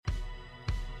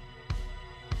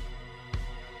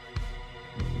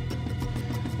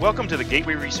Welcome to the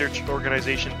Gateway Research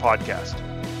Organization podcast.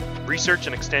 Research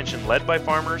and extension led by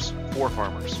farmers, for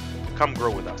farmers. Come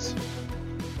grow with us.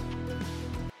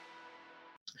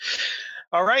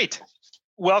 All right.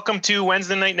 Welcome to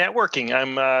Wednesday Night Networking.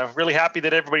 I'm really happy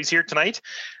that everybody's here tonight.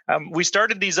 We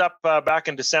started these up back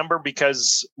in December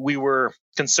because we were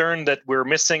concerned that we're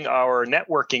missing our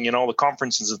networking in all the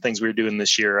conferences and things we were doing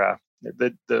this year.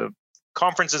 The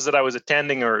conferences that I was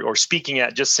attending or speaking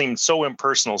at just seemed so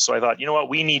impersonal. So I thought, you know what,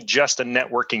 we need just a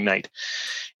networking night.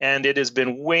 And it has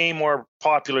been way more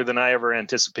popular than I ever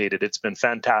anticipated. It's been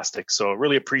fantastic. So I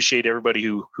really appreciate everybody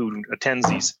who attends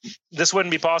these. This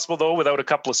wouldn't be possible, though, without a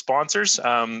couple of sponsors.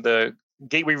 The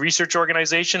Gateway Research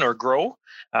Organization, or GROW.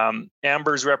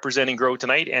 Amber's representing GROW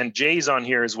tonight, and Jay's on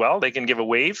here as well. They can give a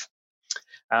wave.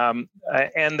 And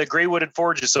the Grey-Wooded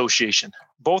Forage Association.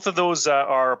 Both of those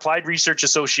are applied research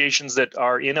associations that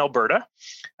are in Alberta.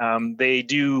 They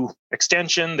do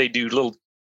extension, they do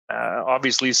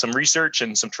obviously some research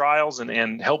and some trials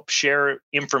and help share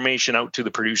information out to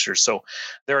the producers. So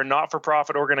they're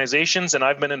not-for-profit organizations, and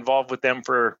I've been involved with them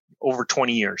for over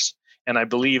 20 years. And I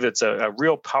believe it's a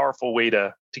real powerful way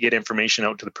to get information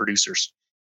out to the producers.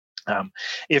 I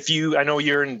know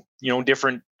you're in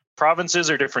different provinces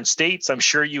or different states. I'm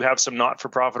sure you have some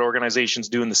not-for-profit organizations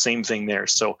doing the same thing there.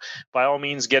 So by all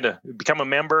means, become a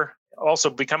member,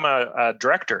 also become a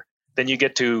director. Then you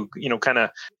get to, kind of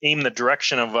aim the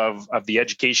direction of the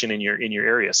education in your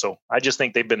area. So I just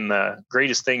think they've been the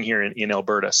greatest thing here in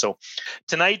Alberta. So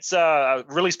tonight's a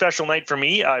really special night for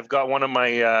me. I've got one of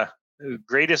my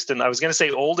greatest, and I was going to say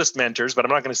oldest mentors, but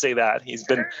I'm not going to say that. He's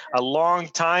been a long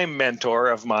time mentor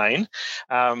of mine,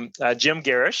 Jim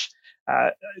Garish.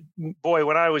 Boy,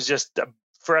 when I was just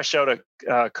fresh out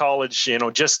of college,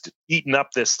 just eating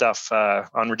up this stuff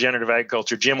on regenerative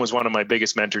agriculture, Jim was one of my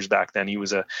biggest mentors back then. He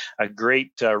was a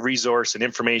great resource and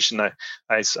information.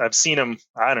 I've seen him,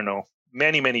 I don't know,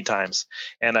 many, many times,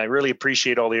 and I really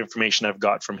appreciate all the information I've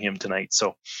got from him tonight.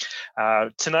 So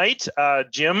tonight,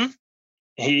 Jim,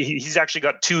 he's actually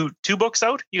got two books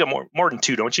out. You got more than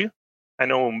two, don't you? I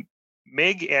know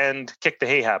Mig and Kick the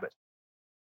Hay Habit.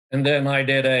 And then I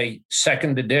did a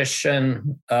second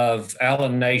edition of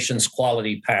Allen Nation's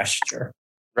Quality Pasture.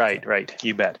 Right.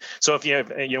 You bet. So if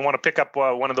you want to pick up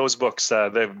one of those books,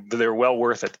 they're well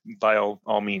worth it by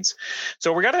all means.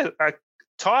 So we got a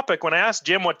topic. When I asked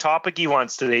Jim what topic he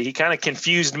wants today, he kind of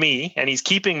confused me, and he's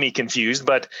keeping me confused.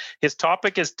 But his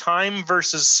topic is time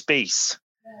versus space.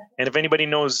 And if anybody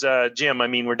knows Jim,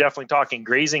 we're definitely talking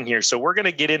grazing here. So we're going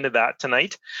to get into that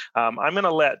tonight. I'm going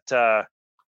to let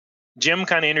Jim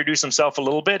kind of introduce himself a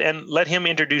little bit and let him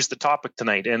introduce the topic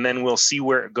tonight, and then we'll see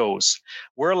where it goes.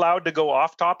 We're allowed to go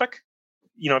off topic.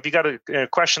 If you got a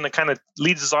question that kind of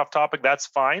leads us off topic, that's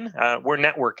fine. We're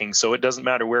networking, so it doesn't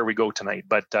matter where we go tonight,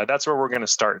 but that's where we're going to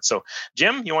start. So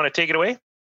Jim, you want to take it away?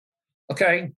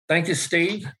 Okay. Thank you,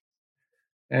 Steve.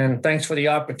 And thanks for the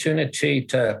opportunity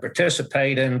to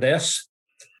participate in this.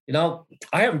 I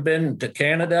haven't been to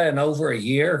Canada in over a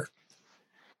year.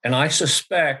 And I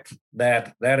suspect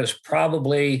that is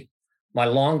probably my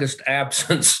longest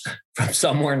absence from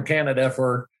somewhere in Canada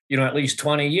for, at least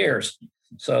 20 years.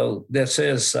 So this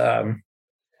is,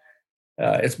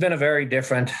 it's been a very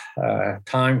different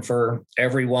time for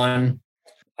everyone.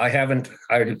 I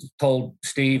told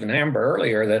Steve and Amber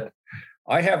earlier that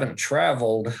I haven't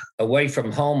traveled away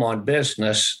from home on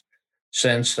business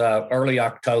since early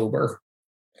October.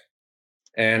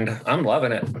 And I'm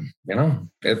loving it.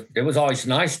 It was always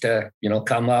nice to,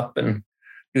 come up and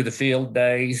do the field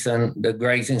days and the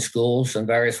grazing schools and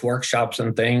various workshops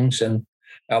and things in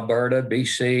Alberta,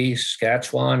 BC,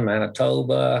 Saskatchewan,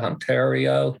 Manitoba,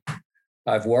 Ontario.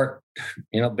 I've worked,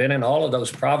 been in all of those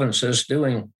provinces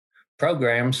doing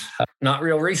programs, not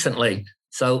real recently.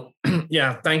 So,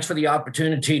 thanks for the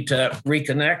opportunity to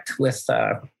reconnect with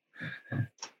a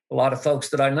lot of folks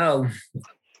that I know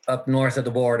up north of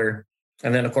the border.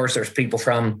 And then, of course, there's people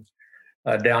from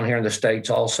down here in the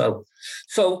States also.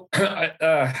 So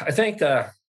I think the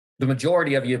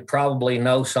majority of you probably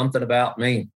know something about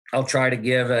me. I'll try to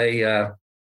give a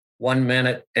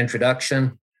 1-minute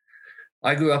introduction.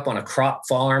 I grew up on a crop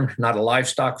farm, not a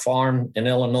livestock farm, in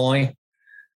Illinois.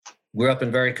 Grew up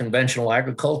in very conventional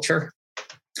agriculture.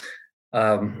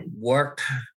 Worked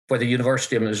for the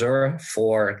University of Missouri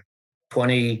for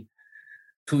 22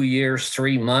 years,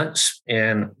 3 months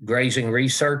in grazing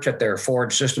research at their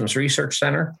Forage Systems Research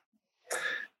Center.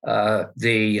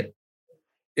 The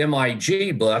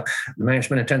MIG book, the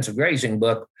Management Intensive Grazing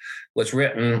book, was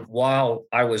written while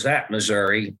I was at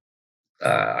Missouri.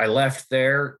 I left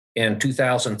there in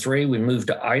 2003. We moved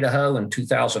to Idaho in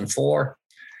 2004.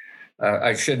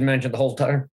 I should mention the whole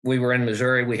time we were in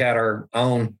Missouri, we had our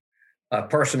own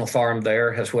personal farm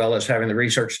there, as well as having the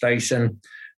research station.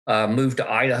 Moved to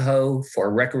Idaho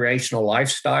for recreational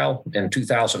lifestyle in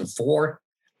 2004.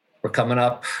 We're coming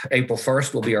up April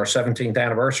 1st will be our 17th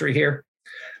anniversary here.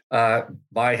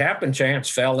 By happen chance,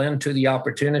 fell into the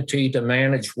opportunity to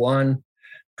manage one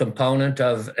component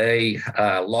of a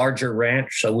larger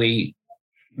ranch. So we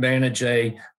manage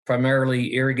a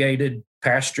primarily irrigated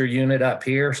pasture unit up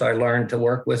here. So I learned to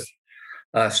work with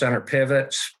center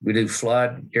pivots. We do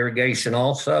flood irrigation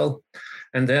also.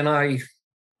 And then I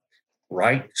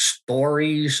write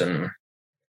stories and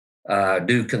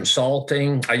do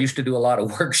consulting. I used to do a lot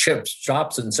of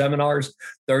workshops and seminars,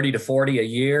 30 to 40 a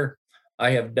year.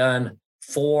 I have done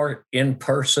 4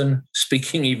 in-person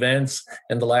speaking events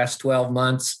in the last 12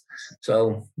 months.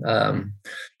 So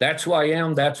that's who I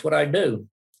am. That's what I do.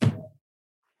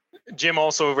 Jim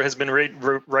also has been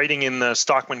writing in the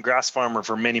Stockman Grass Farmer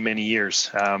for many, many years.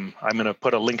 I'm going to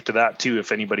put a link to that too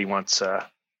if anybody wants to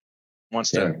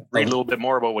read a little bit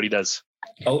more about what he does.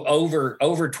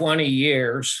 Over 20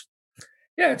 years.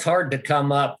 Yeah, it's hard to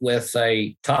come up with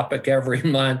a topic every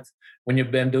month when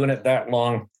you've been doing it that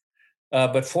long.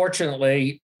 But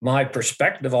fortunately, my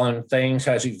perspective on things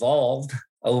has evolved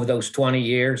over those 20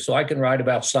 years. So I can write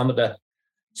about some of the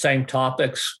same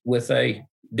topics with a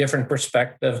different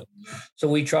perspective. So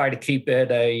we try to keep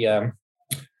it a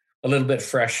little bit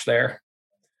fresh there.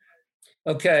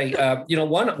 Okay,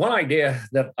 one idea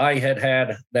that I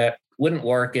had that wouldn't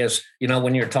work is,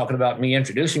 when you're talking about me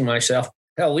introducing myself,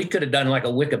 hell, we could have done like a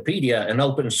Wikipedia, an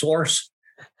open source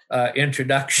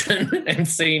introduction and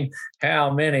seen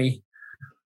how many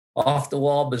off the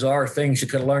wall, bizarre things you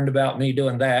could have learned about me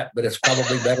doing that, but it's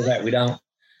probably better that we don't.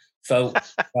 So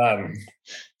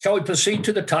shall we proceed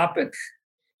to the topic?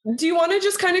 Do you want to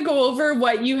just kind of go over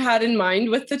what you had in mind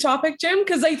with the topic, Jim?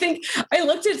 Because I think I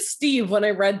looked at Steve when I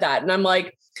read that and I'm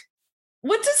like,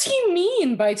 what does he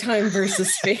mean by time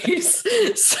versus space?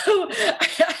 So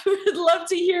I would love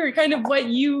to hear kind of what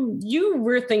you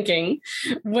were thinking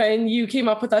when you came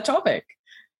up with that topic.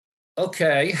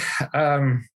 Okay.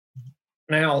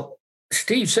 Now,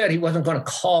 Steve said he wasn't going to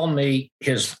call me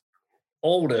his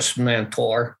oldest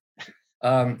mentor.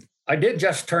 I did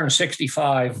just turn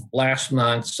 65 last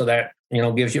month, so that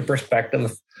gives you perspective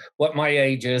of what my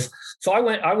age is. So I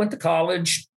went to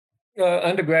college,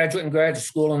 undergraduate and graduate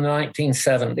school in the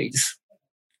 1970s.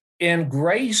 In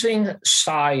grazing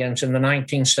science in the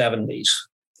 1970s,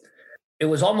 it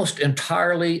was almost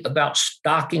entirely about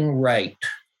stocking rate.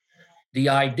 The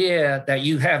idea that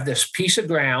you have this piece of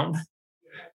ground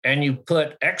and you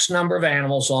put X number of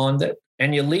animals on it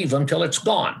and you leave them till it's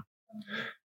gone.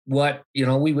 What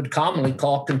we would commonly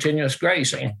call continuous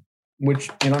grazing, which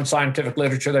in scientific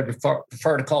literature they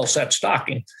prefer to call set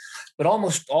stocking. But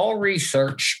almost all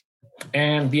research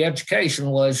and the education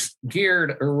was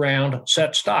geared around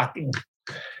set stocking,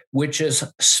 which is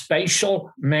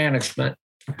spatial management.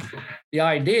 The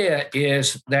idea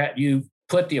is that you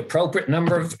put the appropriate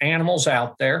number of animals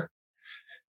out there,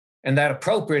 and that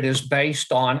appropriate is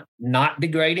based on not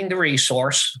degrading the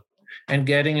resource and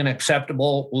getting an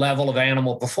acceptable level of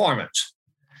animal performance.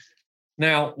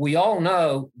 Now, we all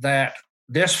know that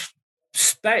this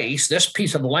space, this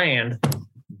piece of land,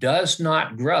 does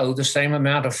not grow the same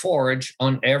amount of forage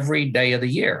on every day of the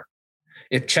year.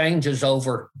 It changes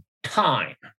over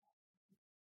time.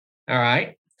 All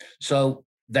right? So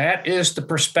that is the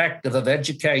perspective of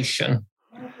education.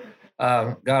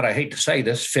 God, I hate to say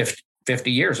this,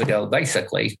 50 years ago,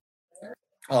 basically.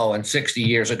 Oh, and 60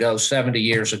 years ago, 70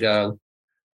 years ago,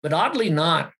 but oddly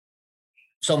not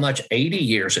so much 80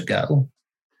 years ago.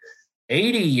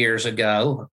 80 years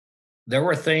ago, there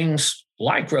were things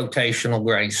like rotational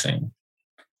grazing.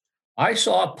 I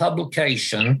saw a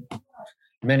publication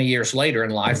many years later in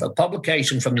life, a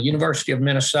publication from the University of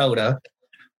Minnesota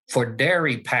for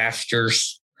dairy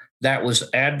pastures that was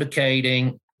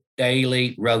advocating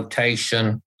daily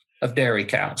rotation of dairy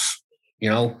cows.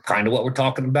 Kind of what we're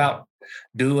talking about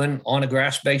doing on a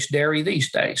grass-based dairy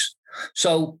these days.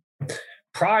 So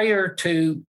prior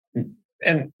to,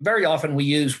 and very often we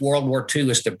use World War II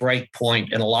as the break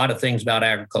point in a lot of things about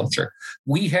agriculture.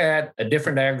 We had a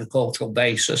different agricultural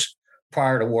basis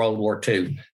prior to World War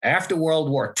II. After World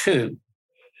War II,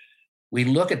 we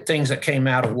look at things that came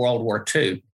out of World War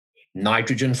II.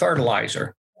 Nitrogen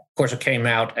fertilizer. Of course, it came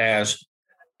out as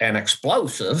an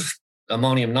explosive.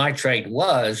 Ammonium nitrate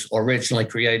was originally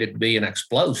created to be an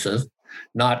explosive,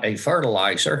 not a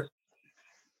fertilizer.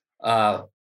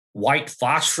 White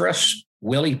phosphorus,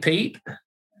 Willie Pete,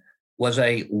 was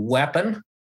a weapon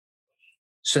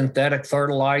synthetic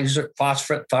fertilizer,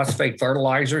 phosphate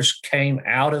fertilizers came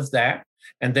out of that.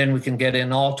 And then we can get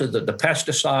in all to the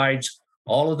pesticides,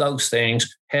 all of those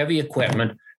things, heavy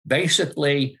equipment.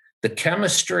 Basically, the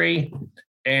chemistry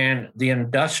and the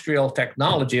industrial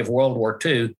technology of World War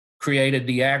II created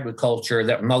the agriculture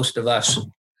that most of us,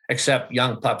 except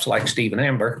young pups like Steve and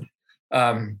Amber,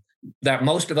 that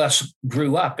most of us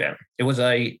grew up in. It was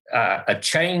a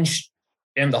change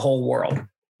in the whole world.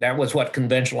 That was what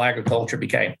conventional agriculture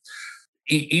became.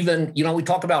 Even, we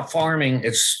talk about farming,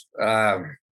 it's,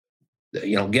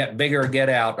 get bigger, get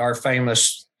out. Our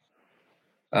famous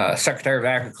Secretary of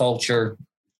Agriculture,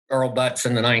 Earl Butz,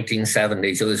 in the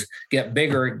 1970s, it was get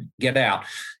bigger, get out.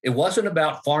 It wasn't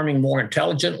about farming more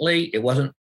intelligently. It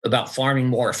wasn't about farming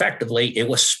more effectively. It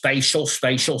was spatial.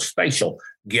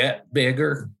 Get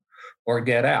bigger or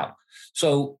get out.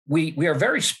 So we are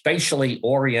very spatially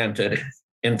oriented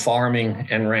in farming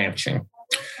and ranching.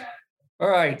 All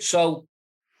right. So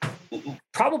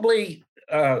probably,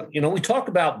 we talk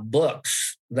about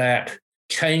books that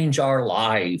change our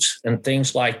lives and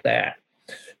things like that.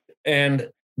 And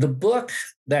the book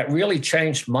that really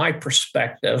changed my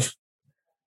perspective,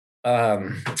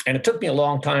 and it took me a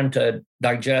long time to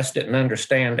digest it and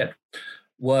understand it,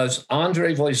 was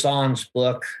Andre Voisin's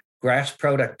book, Grass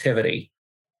Productivity.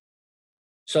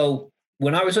 So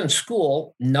when I was in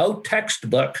school, no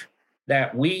textbook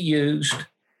that we used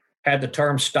had the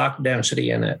term stock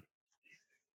density in it.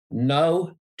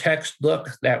 No textbook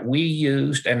that we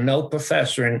used and no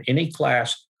professor in any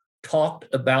class talked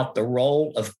about the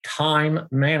role of time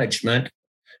management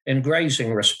in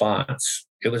grazing response.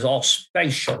 It was all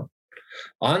spatial.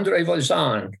 Andre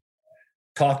Voisin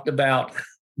talked about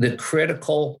the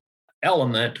critical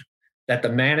element that the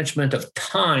management of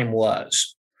time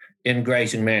was in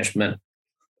grazing management.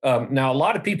 Now, a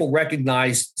lot of people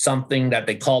recognize something that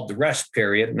they called the rest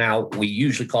period. Now, we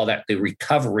usually call that the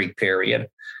recovery period,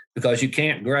 because you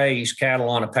can't graze cattle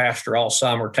on a pasture all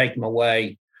summer, take them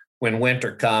away when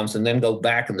winter comes, and then go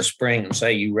back in the spring and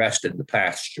say you rested the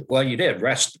pasture. Well, you did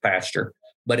rest the pasture,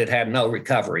 but it had no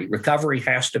recovery. Recovery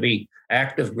has to be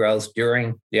active growth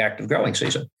during the active growing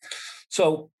season.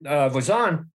 So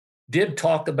Voisin did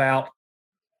talk about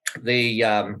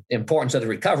the importance of the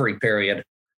recovery period,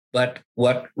 but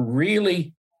what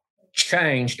really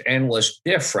changed and was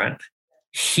different,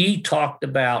 he talked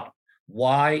about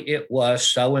why it was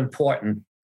so important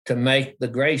to make the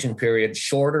grazing period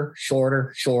shorter.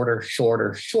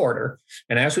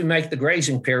 And as we make the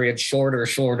grazing period shorter,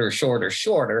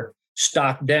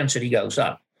 stock density goes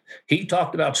up. He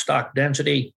talked about stock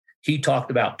density. He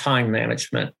talked about time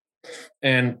management.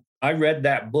 And I read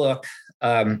that book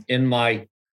in my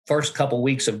first couple of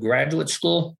weeks of graduate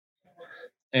school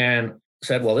and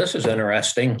said, well, this is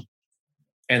interesting.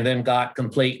 And then got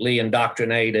completely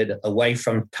indoctrinated away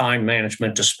from time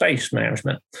management to space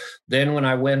management. Then when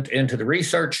I went into the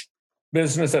research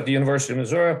business at the University of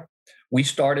Missouri, I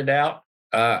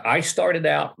started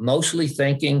out mostly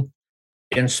thinking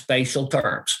in spatial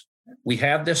terms. We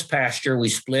have this pasture, we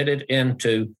split it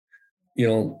into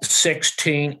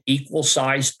 16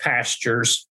 equal-sized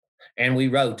pastures, and we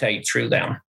rotate through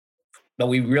them. But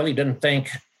we really didn't think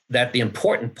that the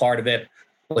important part of it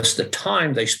was the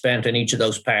time they spent in each of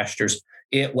those pastures.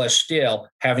 It was still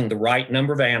having the right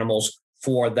number of animals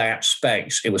for that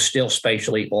space. It was still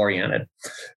spatially oriented.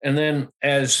 And then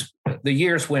as the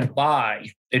years went by,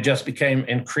 it just became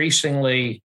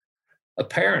increasingly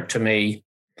apparent to me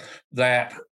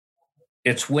that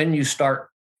it's when you start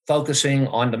focusing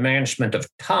on the management of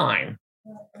time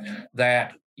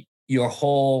that your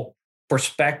whole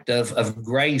perspective of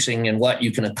grazing and what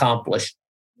you can accomplish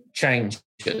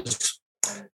changes.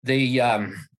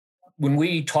 When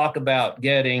we talk about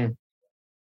getting,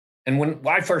 and when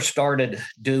I first started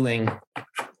doing,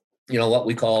 what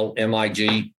we call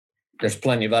MIG, there's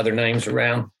plenty of other names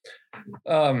around.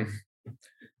 I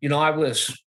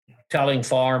was telling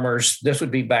farmers, this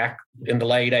would be back in the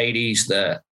late 80s,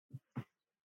 the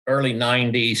early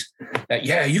 90s, that,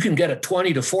 you can get a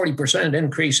 20 to 40%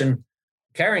 increase in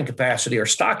carrying capacity or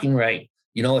stocking rate,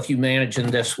 if you manage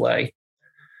in this way.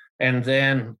 And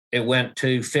then it went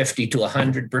to 50 to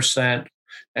 100%.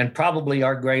 And probably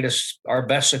our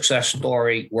best success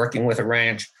story working with a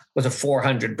ranch was a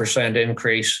 400%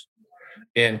 increase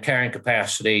in carrying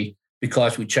capacity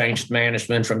because we changed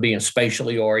management from being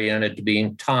spatially oriented to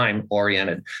being time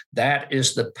oriented. That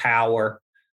is the power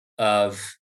of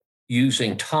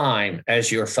using time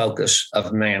as your focus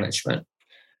of management.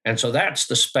 And so that's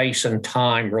the space and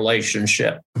time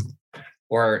relationship,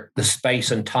 or the space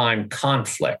and time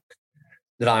conflict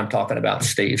that I'm talking about,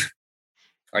 Steve.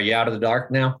 Are you out of the dark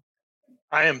now?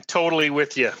 I am totally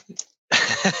with you.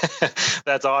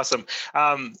 That's awesome.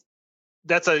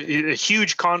 That's a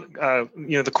huge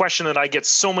the question that I get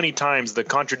so many times, the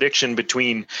contradiction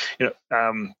between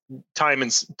time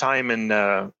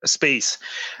and space.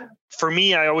 For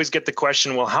me, I always get the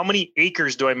question, well, how many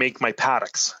acres do I make my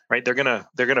paddocks? Right? They're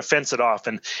gonna fence it off,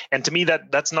 and to me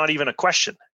that's not even a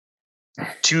question.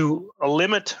 To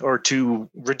limit or to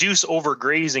reduce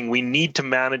overgrazing, we need to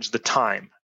manage the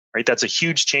time. Right, that's a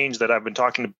huge change that I've been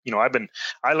talking to.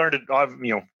 I learned it.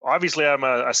 Obviously, I'm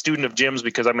a student of Jim's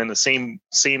because I'm in the same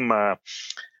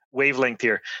wavelength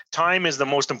here. Time is the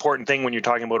most important thing when you're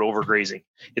talking about overgrazing.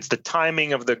 It's the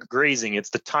timing of the grazing. It's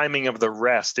the timing of the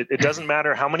rest. It doesn't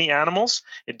matter how many animals.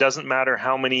 It doesn't matter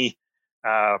how many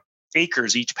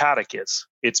acres each paddock is.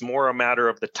 It's more a matter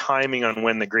of the timing on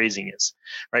when the grazing is.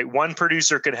 Right, one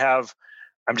producer could have.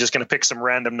 I'm just going to pick some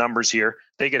random numbers here.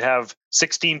 They could have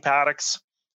 16 paddocks.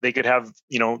 They could have,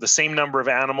 the same number of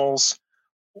animals.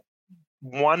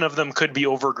 One of them could be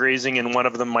overgrazing and one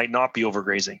of them might not be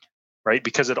overgrazing, right?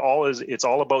 Because it's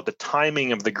all about the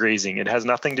timing of the grazing. It has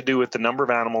nothing to do with the number of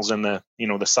animals and the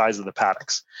size of the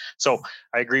paddocks. So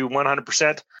I agree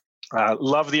 100%.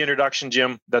 Love the introduction,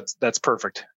 Jim. That's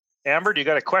perfect. Amber, do you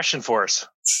got a question for us?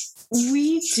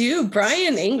 We do.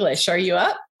 Brian English, are you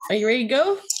up? Are you ready to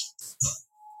go?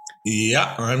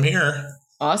 Yeah, I'm here.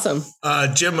 Awesome.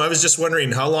 Jim, I was just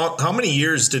wondering how many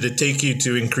years did it take you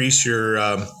to increase your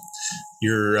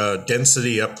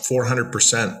density up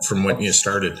 400% from when you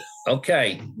started?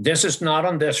 Okay. This is not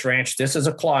on this ranch. This is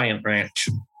a client ranch.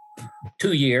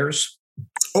 2 years.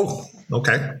 Oh,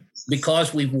 okay.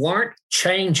 Because we weren't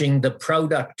changing the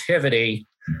productivity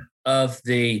of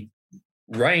the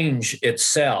range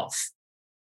itself.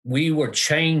 We were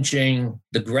changing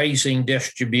the grazing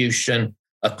distribution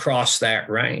across that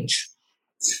range.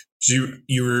 So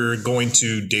you were going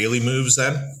to daily moves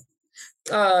then?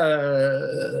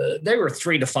 They were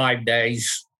 3 to 5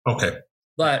 days. Okay.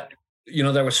 But,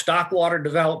 there was stock water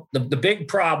developed. The big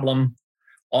problem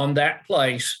on that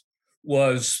place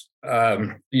was,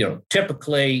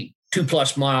 typically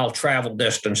 2+ mile travel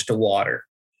distance to water.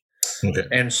 Okay.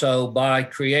 And so by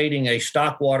creating a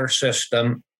stock water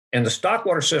system, and the stock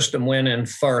water system went in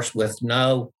first with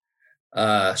no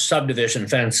subdivision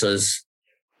fences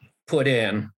put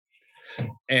in,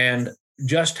 and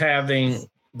just having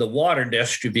the water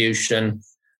distribution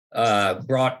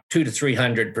brought 200 to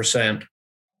 300%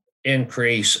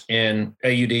 increase in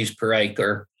AUDs per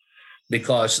acre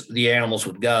because the animals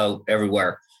would go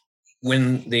everywhere.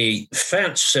 When the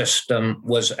fence system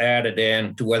was added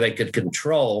in to where they could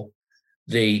control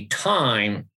the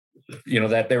time,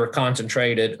 that they were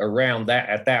concentrated around that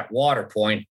at that water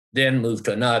point, then moved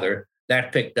to another,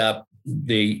 that picked up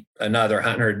another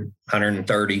 100,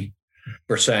 130%.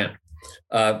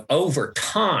 Over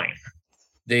time,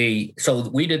 so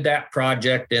we did that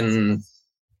project in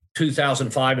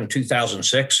 2005 and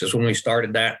 2006 is when we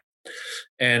started that.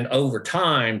 And over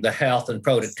time, the health and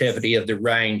productivity of the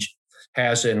range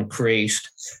has increased.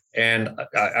 And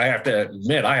I have to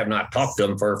admit, I have not talked to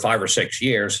them for 5 or 6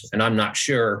 years, and I'm not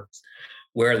sure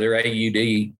where their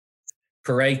AUD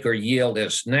per acre yield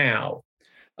is now.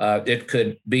 It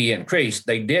could be increased.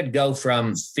 They did go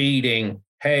from feeding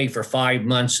hay for 5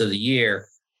 months of the year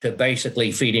to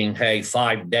basically feeding hay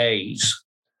 5 days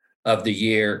of the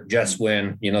year, just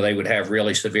when, they would have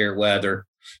really severe weather.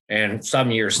 And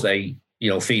some years they,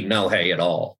 feed no hay at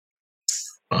all.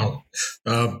 Wow.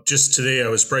 Just today I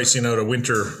was pricing out a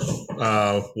winter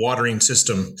watering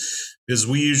system because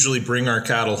we usually bring our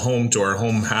cattle home to our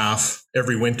home half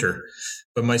every winter.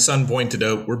 But my son pointed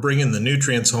out we're bringing the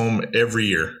nutrients home every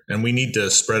year and we need to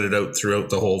spread it out throughout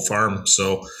the whole farm.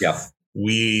 So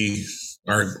we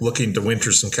are looking to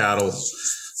winter some cattle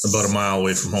about a mile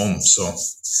away from home. So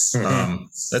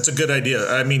that's a good idea.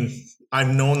 I mean,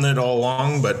 I've known that all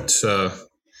along, but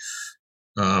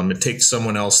it takes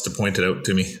someone else to point it out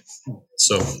to me.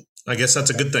 So I guess that's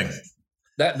a good thing.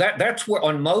 That's where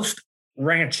on most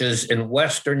ranches in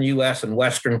Western U.S. and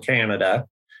Western Canada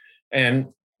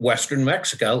and Western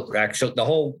Mexico, actually the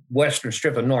whole Western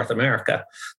strip of North America,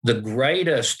 the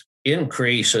greatest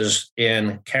increases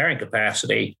in carrying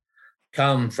capacity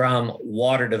come from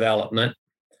water development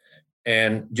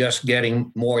and just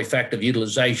getting more effective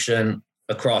utilization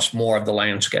across more of the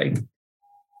landscape.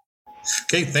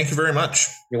 Okay, thank you very much.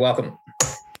 You're welcome.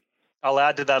 I'll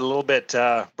add to that a little bit,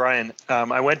 Brian.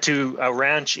 I went to a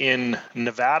ranch in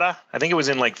Nevada. I think it was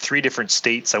in like 3 different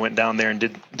states. I went down there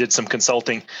and did some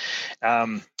consulting.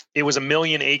 It was 1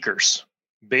 million acres.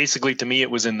 Basically, to me, it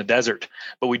was in the desert.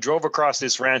 But we drove across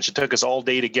this ranch. It took us all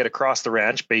day to get across the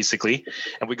ranch, basically.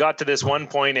 And we got to this one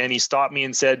point, and he stopped me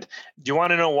and said, "Do you want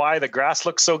to know why the grass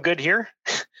looks so good here?"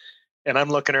 And I'm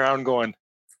looking around going,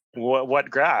 what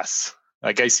grass?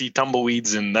 Like I see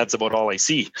tumbleweeds and that's about all I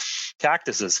see,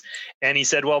 cactuses. And he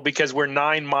said, well, because we're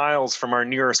 9 miles from our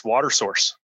nearest water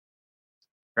source,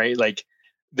 right? Like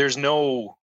there's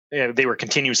no, they were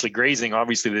continuously grazing.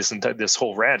 Obviously this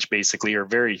whole ranch basically are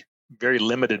very, very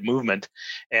limited movement.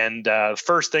 And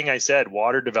first thing I said,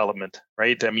 water development,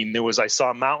 right? I mean, I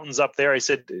saw mountains up there. I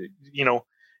said, do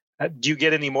you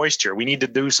get any moisture? We need to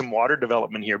do some water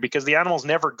development here because the animals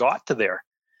never got to there.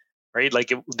 Right,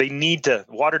 like they need to.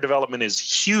 Water development is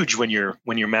huge when you're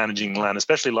managing land,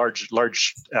 especially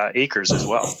large acres as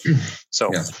well. So,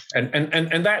 yeah.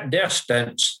 and that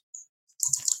distance,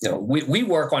 we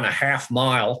work on a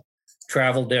half-mile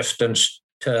travel distance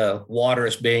to water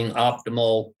as being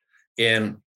optimal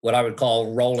in what I would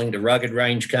call rolling to rugged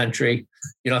range country.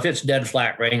 If it's dead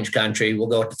flat range country, we'll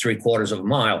go up to 3/4 of a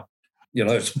mile.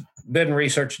 There's been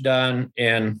research done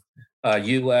in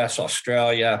U.S.,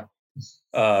 Australia.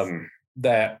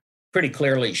 That pretty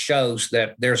clearly shows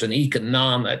that there's an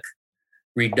economic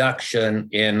reduction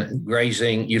in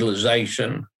grazing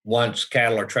utilization once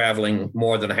cattle are traveling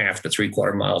more than 1/2 to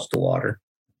 3/4 miles to water.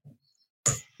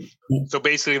 So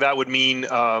basically that would mean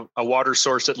a water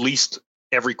source at least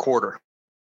every quarter,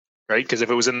 right? Because if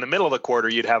it was in the middle of the quarter,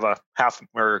 you'd have a half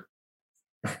or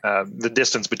the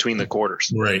distance between the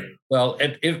quarters. Right. Well,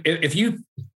 if you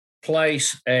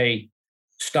place a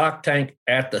stock tank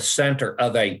at the center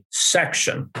of a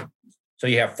section, so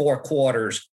you have 4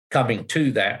 quarters coming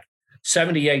to that,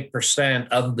 78%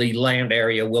 of the land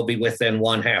area will be within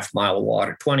 1/2 mile of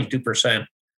water. 22%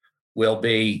 will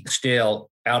be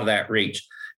still out of that reach.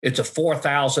 It's a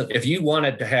 4,000. If you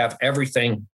wanted to have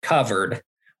everything covered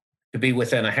to be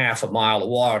within 1/2 mile of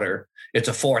water, it's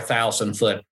a 4,000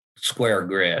 foot square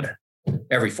grid.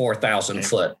 Every 4,000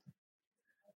 foot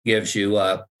gives you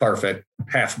a perfect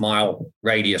 1/2 mile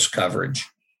radius coverage.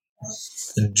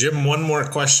 And Jim, one more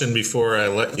question before I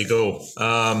let you go.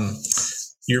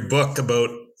 Your book about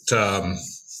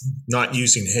not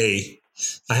using hay,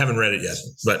 I haven't read it yet,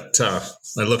 but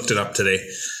I looked it up today.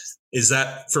 Is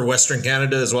that for Western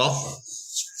Canada as well?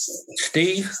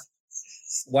 Steve,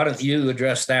 why don't you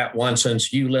address that one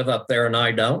since you live up there and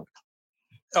I don't?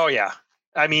 Oh, yeah.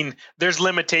 I mean, there's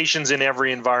limitations in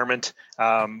every environment,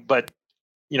 but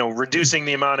reducing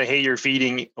the amount of hay you're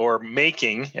feeding or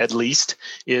making at least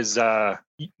is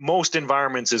most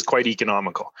environments is quite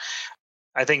economical.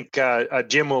 I think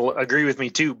Jim will agree with me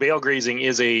too. Bale grazing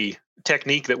is a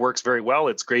technique that works very well.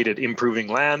 It's great at improving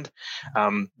land.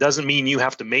 Doesn't mean you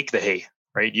have to make the hay,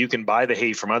 right? You can buy the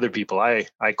hay from other people. I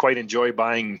quite enjoy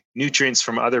buying nutrients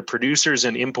from other producers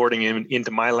and importing them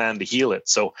into my land to heal it.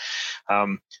 So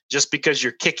just because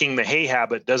you're kicking the hay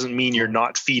habit doesn't mean you're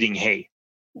not feeding hay.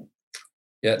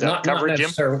 Yeah, not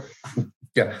necessarily.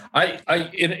 Yeah,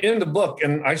 in the book,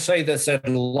 and I say this at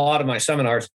a lot of my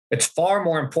seminars, it's far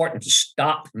more important to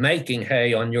stop making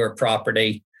hay on your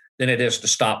property than it is to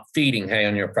stop feeding hay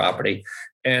on your property.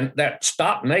 And that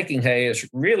stop making hay is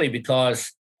really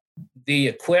because the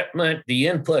equipment, the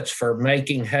inputs for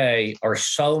making hay are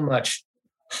so much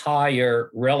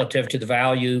higher relative to the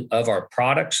value of our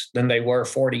products than they were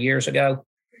 40 years ago.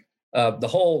 The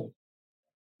whole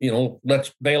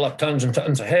let's bale up tons and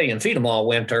tons of hay and feed them all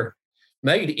winter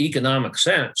made economic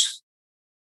sense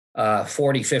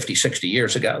 40, 50, 60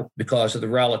 years ago because of the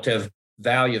relative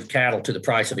value of cattle to the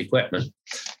price of equipment.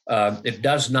 It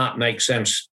does not make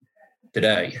sense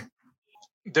today.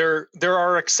 There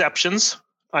are exceptions.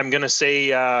 I'm going to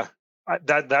say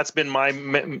that's been my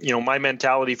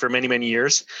mentality for many, many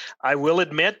years. I will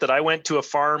admit that I went to a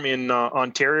farm in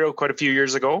Ontario quite a few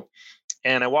years ago.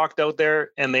 And I walked out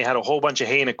there and they had a whole bunch of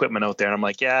hay and equipment out there. And I'm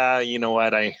like, yeah, you know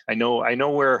what? I know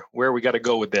where we got to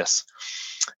go with this.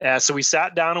 So we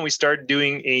sat down and we started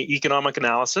doing an economic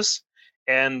analysis.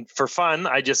 And for fun,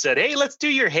 I just said, hey, let's do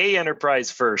your hay enterprise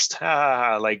first.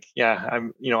 I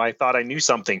thought I knew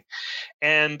something.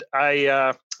 And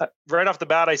I, right off the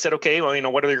bat, I said, okay,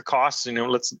 well, what are your costs?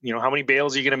 How many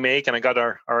bales are you going to make? And I got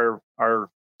our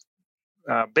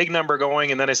big number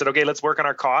going. And then I said, okay, let's work on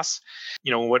our costs.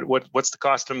 What's the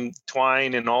cost of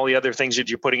twine and all the other things that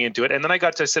you're putting into it? And then I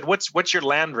said, what's your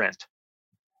land rent?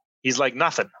 He's like,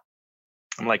 nothing.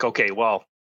 I'm like, okay.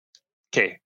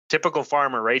 Typical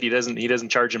farmer, right? He doesn't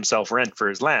charge himself rent for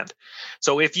his land.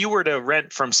 So if you were to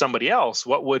rent from somebody else,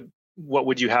 what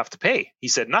would you have to pay? He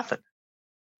said, nothing.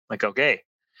 I'm like, okay.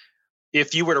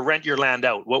 If you were to rent your land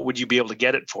out, what would you be able to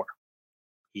get it for?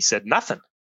 He said, nothing.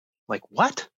 I'm like,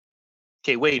 what?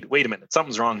 Okay, wait a minute.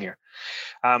 Something's wrong here.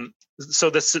 So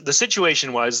the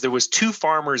situation was there was 2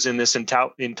 farmers in this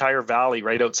entire valley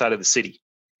right outside of the city.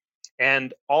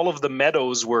 And all of the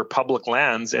meadows were public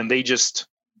lands and they just,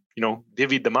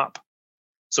 divvied them up.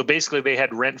 So basically they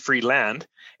had rent-free land.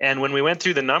 And when we went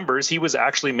through the numbers, he was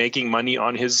actually making money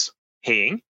on his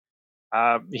haying.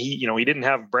 He didn't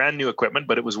have brand new equipment,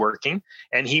 but it was working.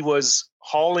 And he was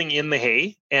hauling in the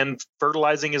hay and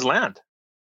fertilizing his land.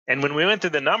 And when we went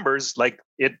through the numbers,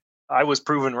 I was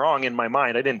proven wrong in my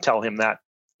mind. I didn't tell him that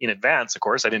in advance, of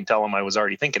course. I didn't tell him I was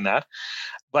already thinking that.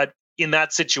 But in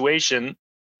that situation,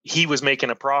 he was making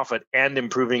a profit and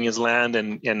improving his land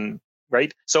and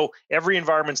right. So every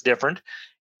environment's different.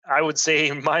 I would say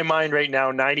in my mind right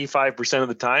now, 95% of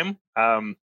the time,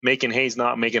 making hay is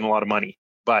not making a lot of money.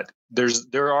 But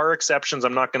there are exceptions.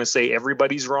 I'm not going to say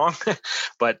everybody's wrong,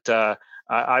 but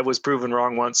I was proven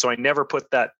wrong once. So I never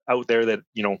put that out there that,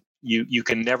 you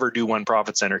can never do one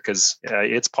profit center, because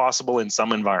it's possible in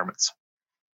some environments.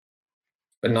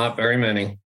 But not very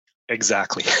many.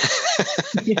 Exactly.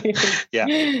 Yeah.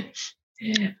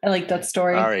 I like that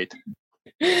story. All right.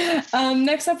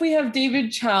 Next up, we have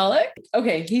David Chalik.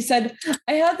 Okay, he said,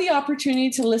 I had the opportunity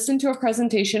to listen to a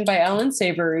presentation by Alan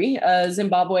Savory, a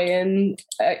Zimbabwean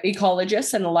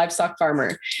ecologist and a livestock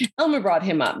farmer. Elmer brought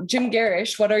him up. Jim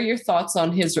Garish, what are your thoughts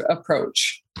on his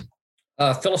approach?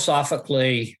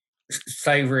 Philosophically,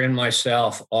 Savory and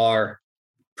myself are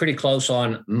pretty close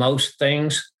on most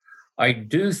things. I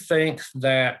do think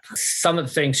that some of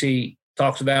the things he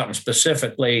talks about, and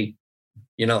specifically,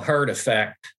 herd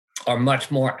effect, are much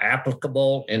more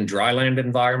applicable in dryland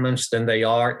environments than they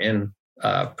are in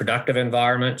productive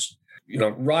environments.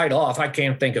 Right off, I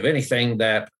can't think of anything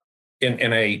that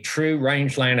in a true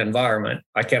rangeland environment,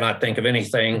 I cannot think of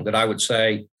anything that I would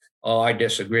say, I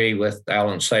disagree with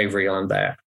Alan Savory on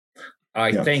that.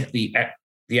 I think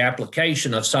the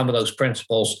application of some of those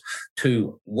principles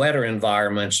to wetter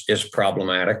environments is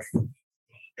problematic.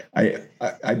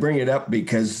 I bring it up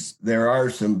because there are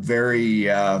some very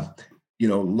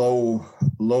low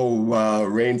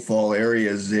rainfall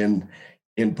areas in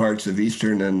parts of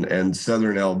eastern and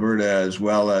southern Alberta, as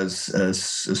well as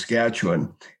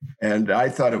Saskatchewan. And I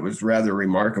thought it was rather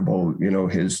remarkable,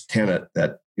 his tenet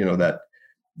that, that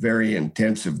very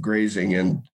intensive grazing.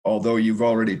 And although you've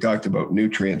already talked about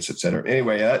nutrients, et cetera.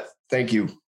 Anyway, thank you.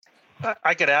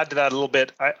 I could add to that a little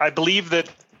bit. I believe that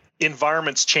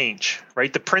environments change,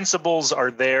 right? The principles are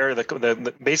there.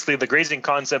 Basically the grazing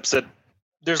concepts, that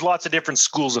there's lots of different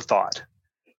schools of thought.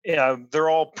 They're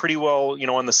all pretty well,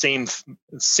 on the same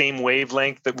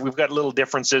wavelength. That we've got little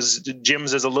differences.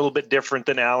 Jim's is a little bit different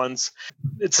than Alan's.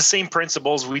 It's the same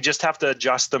principles. We just have to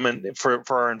adjust them for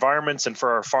our environments and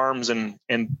for our farms and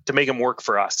to make them work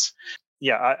for us.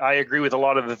 Yeah, I agree with a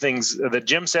lot of the things that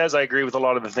Jim says. I agree with a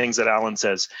lot of the things that Alan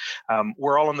says.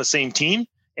 We're all on the same team,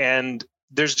 and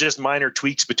there's just minor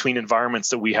tweaks between environments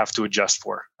that we have to adjust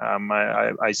for.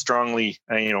 I strongly,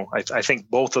 I think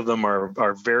both of them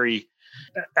are very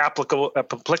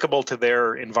applicable to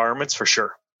their environments for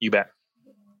sure. You bet.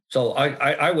 So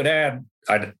I would add,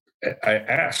 I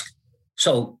ask,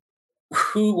 so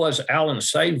who was Alan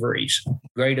Savory's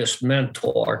greatest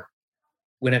mentor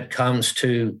when it comes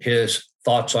to his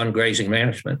thoughts on grazing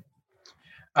management?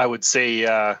 I would say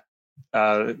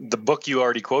the book you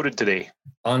already quoted today.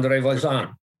 Andre Voisin.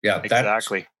 Yeah,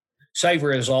 exactly.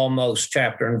 Savory is almost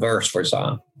chapter and verse for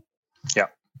Voisin. Yeah,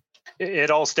 it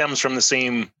all stems from the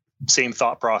same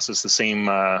thought process, the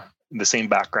same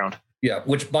background. Yeah,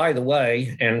 which, by the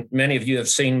way, and many of you have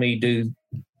seen me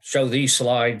show these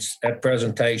slides at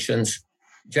presentations.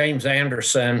 James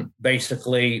Anderson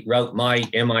basically wrote my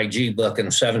MIG book in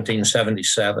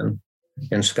 1777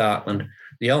 in Scotland.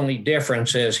 The only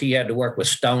difference is he had to work with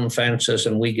stone fences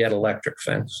and we get electric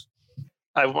fence.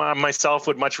 I myself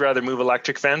would much rather move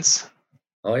electric fence.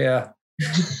 Oh, yeah.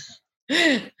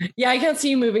 Yeah, I can't see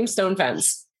you moving stone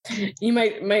fence. You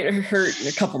might hurt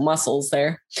a couple muscles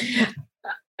there.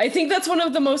 I think that's one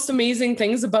of the most amazing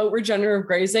things about regenerative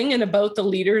grazing and about the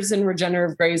leaders in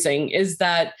regenerative grazing is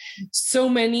that so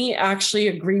many actually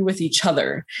agree with each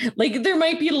other. Like there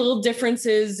might be little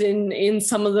differences in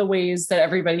some of the ways that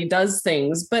everybody does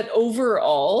things, but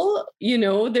overall,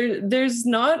 there's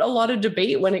not a lot of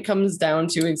debate when it comes down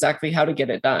to exactly how to get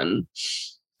it done.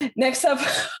 Next up,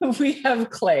 we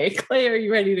have Clay. Clay, are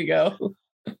you ready to go?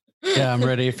 Yeah, I'm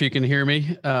ready. If you can hear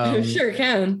me. Sure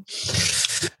can.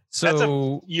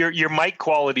 So your mic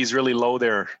quality is really low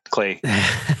there, Clay.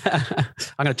 I'm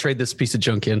going to trade this piece of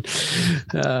junk in.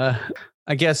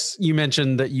 I guess you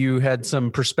mentioned that you had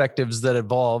some perspectives that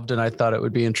evolved, and I thought it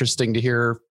would be interesting to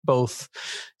hear both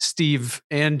Steve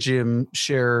and Jim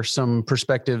share some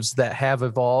perspectives that have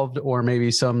evolved or maybe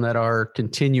some that are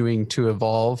continuing to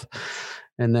evolve.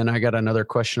 And then I got another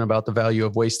question about the value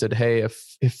of wasted hay,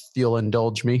 if you'll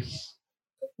indulge me.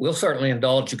 we'll certainly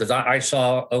indulge you because I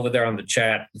saw over there on the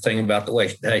chat the thing about the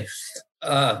waste hay.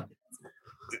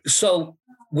 So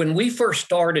when we first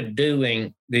started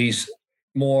doing these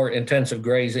more intensive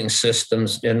grazing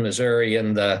systems in Missouri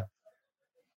in the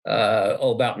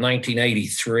about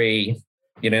 1983,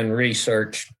 in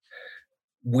research,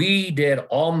 we did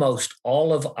almost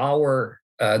all of our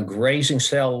grazing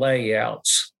cell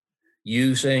layouts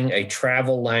using a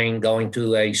travel lane going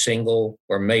to a single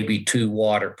or maybe two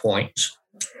water points.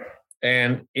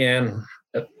 And in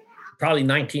probably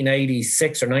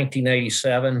 1986 or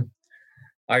 1987,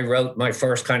 I wrote my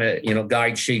first kind of,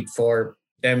 guide sheet for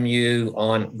MU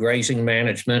on grazing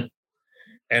management.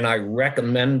 And I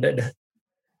recommended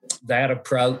that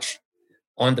approach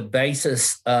on the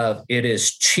basis of it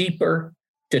is cheaper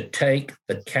to take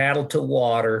the cattle to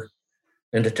water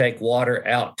than to take water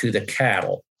out to the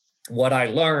cattle. What I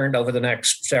learned over the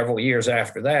next several years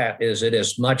after that is it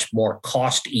is much more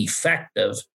cost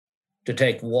effective to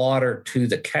take water to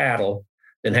the cattle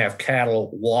than have cattle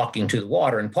walking to the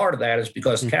water. And part of that is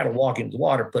because cattle walking to the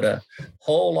water put a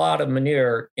whole lot of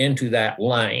manure into that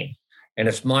lane. And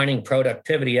it's mining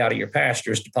productivity out of your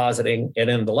pastures, depositing it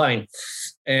in the lane.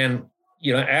 And,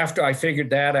 after I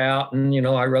figured that out and,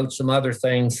 I wrote some other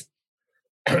things,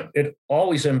 it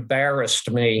always embarrassed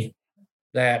me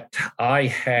that I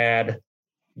had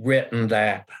written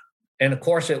that. And of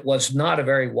course, it was not a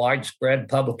very widespread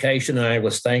publication, and I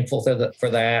was thankful for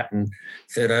that and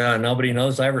said, nobody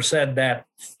knows I ever said that.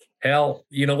 Hell,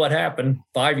 you know what happened?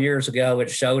 5 years ago,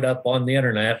 it showed up on the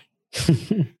internet.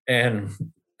 And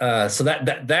so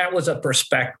that was a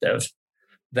perspective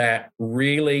that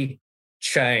really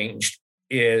changed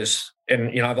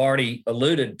and I've already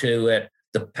alluded to it,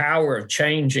 the power of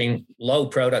changing low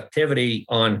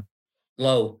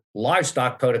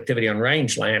livestock productivity on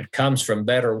rangeland comes from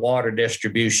better water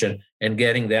distribution and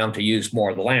getting them to use more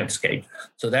of the landscape.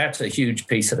 So that's a huge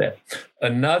piece of it.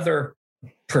 Another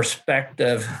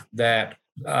perspective that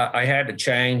I had to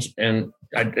change, and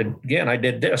I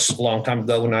did this a long time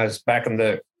ago when I was back in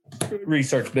the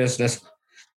research business,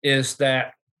 is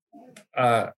that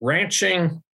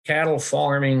ranching, cattle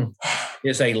farming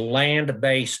is a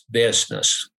land-based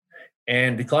business.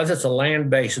 And because it's a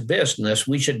land-based business,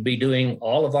 we should be doing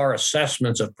all of our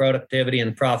assessments of productivity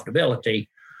and profitability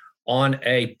on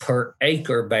a per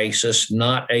acre basis,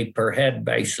 not a per head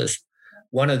basis.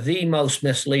 One of the most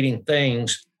misleading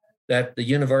things that the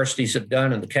universities have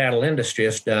done and the cattle industry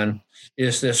has done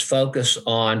is this focus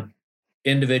on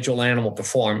individual animal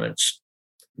performance.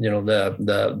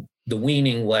 The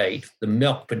weaning weight, the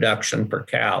milk production per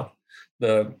cow,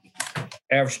 the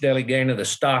average daily gain of the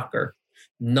stocker,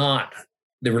 not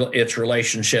its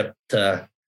relationship to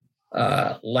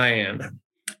land.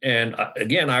 And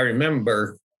again, I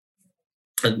remember,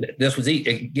 and this was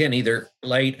either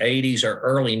late 80s or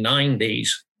early 90s.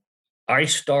 I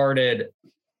started,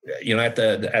 at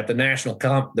the national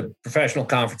the professional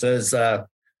conferences,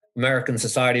 American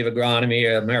Society of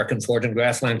Agronomy, American Forage and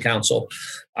Grassland Council.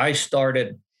 I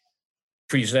started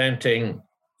presenting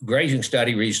grazing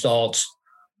study results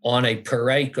on a per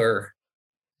acre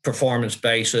performance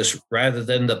basis rather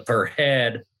than the per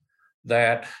head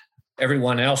that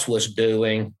everyone else was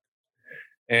doing.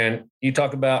 And you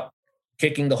talk about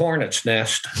kicking the hornet's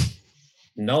nest.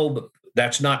 No, but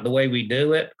that's not the way we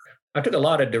do it. I took a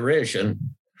lot of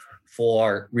derision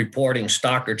for reporting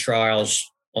stocker trials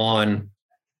on,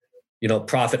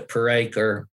 profit per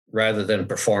acre rather than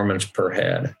performance per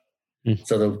head.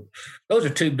 So those are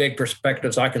two big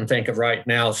perspectives I can think of right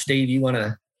now. Steve, you want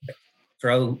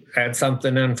to add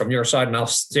something in from your side, and I'll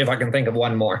see if I can think of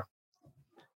one more.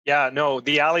 Yeah, no,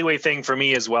 the alleyway thing for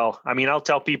me as well. I mean, I'll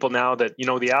tell people now that,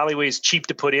 the alleyway is cheap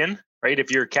to put in, right? If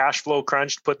you're cash flow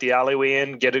crunched, put the alleyway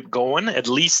in, get it going, at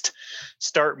least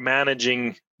start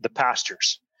managing the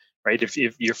pastures, right? If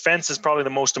your fence is probably the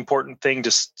most important thing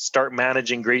to start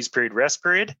managing graze period, rest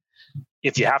period.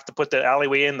 If you have to put the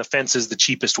alleyway in, the fence is the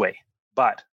cheapest way.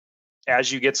 But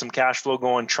as you get some cash flow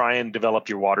going, try and develop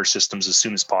your water systems as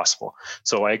soon as possible.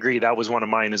 So I agree. That was one of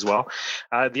mine as well.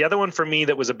 The other one for me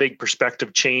that was a big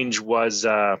perspective change was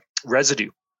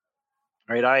residue.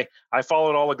 Right. I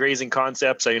followed all the grazing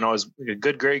concepts. I was a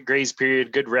good graze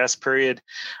period, good rest period.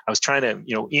 I was trying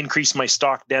to, increase my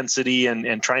stock density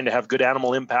and trying to have good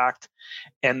animal impact.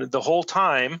 And the whole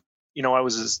time, I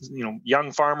was a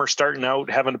young farmer starting out,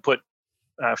 having to put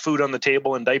food on the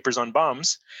table and diapers on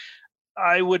bums.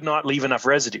 I would not leave enough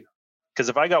residue, because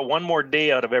if I got one more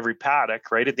day out of every paddock,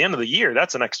 right, at the end of the year,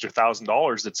 that's an extra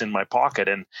 $1,000 that's in my pocket,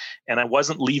 and I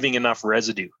wasn't leaving enough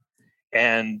residue.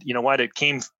 And you know what? It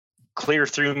came clear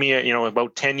through me,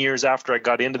 about 10 years after I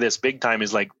got into this big time,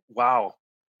 is like, wow,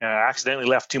 accidentally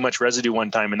left too much residue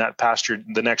one time, and that pasture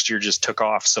the next year just took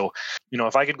off. So,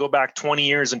 if I could go back 20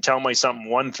 years and tell myself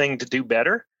one thing to do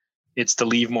better, it's to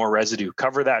leave more residue,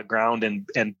 cover that ground,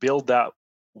 and build that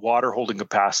water holding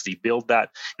capacity, build that,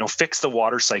 fix the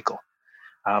water cycle.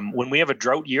 When we have a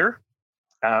drought year,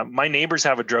 my neighbors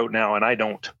have a drought now and I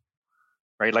don't,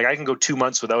 right? Like I can go 2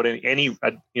 months without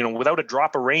without a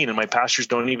drop of rain, and my pastures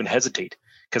don't even hesitate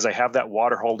because I have that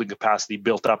water holding capacity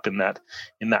built up in that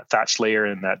thatch layer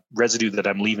and that residue that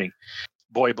I'm leaving.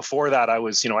 Boy, before that I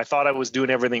was, I thought I was doing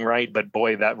everything right, but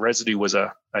boy, that residue was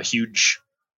a huge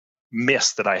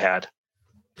miss that I had.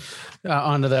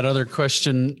 On to that other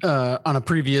question, on a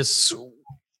previous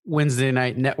Wednesday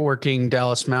night networking,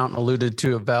 Dallas Mountain alluded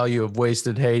to a value of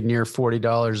wasted hay near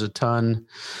 $40 a ton.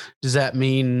 Does that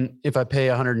mean if I pay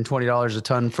 $120 a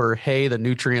ton for hay, the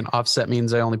nutrient offset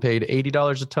means I only paid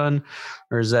 $80 a ton?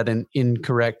 Or is that an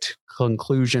incorrect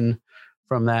conclusion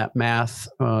from that math?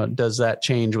 Does that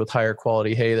change with higher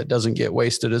quality hay that doesn't get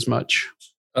wasted as much?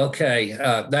 Okay,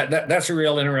 that's a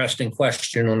real interesting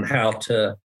question on how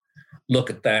to look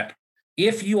at that.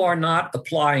 If you are not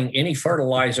applying any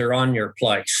fertilizer on your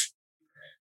place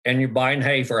and you're buying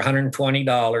hay for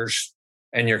 $120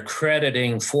 and you're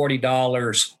crediting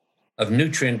 $40 of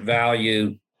nutrient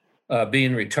value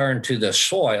being returned to the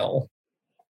soil,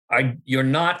 you're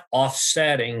not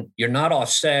offsetting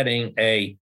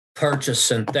a purchase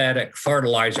synthetic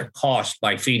fertilizer cost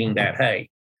by feeding that hay.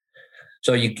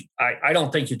 So I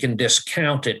don't think you can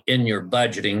discount it in your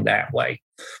budgeting that way.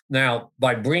 Now,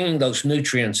 by bringing those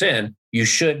nutrients in, you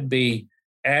should be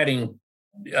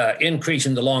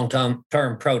increasing the long-term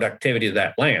productivity of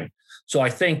that land. So I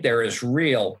think there is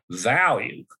real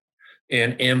value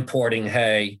in importing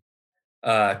hay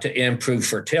to improve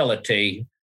fertility,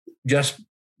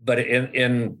 but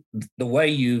in the way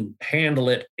you handle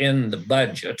it in the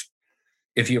budget.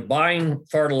 If you're buying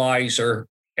fertilizer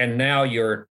and now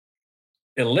you're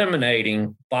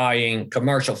eliminating buying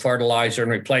commercial fertilizer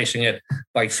and replacing it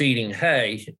by feeding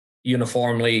hay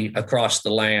uniformly across the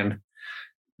land,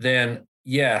 then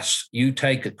yes, you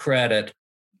take a credit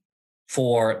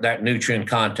for that nutrient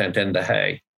content in the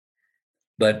hay.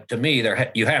 But to me,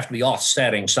 you have to be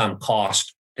offsetting some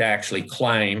cost to actually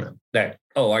claim that,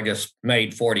 I just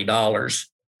made $40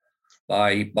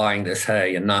 by buying this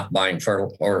hay and not buying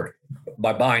or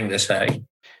by buying this hay.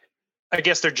 I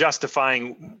guess they're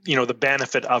justifying, the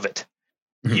benefit of it.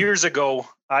 Mm-hmm. Years ago,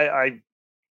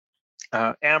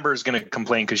 Amber's going to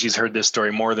complain because she's heard this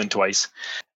story more than twice.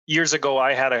 Years ago,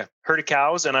 I had a herd of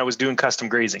cows and I was doing custom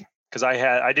grazing because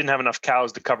I didn't have enough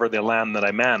cows to cover the land that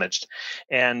I managed.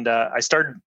 And I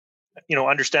started,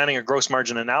 understanding a gross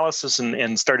margin analysis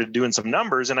and started doing some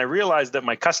numbers. And I realized that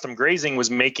my custom grazing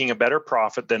was making a better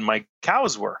profit than my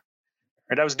cows were.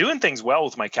 And I was doing things well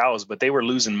with my cows, but they were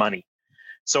losing money.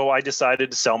 So I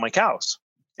decided to sell my cows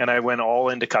and I went all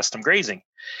into custom grazing.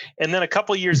 And then a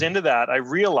couple of years into that, I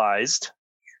realized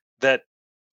that,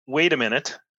 wait a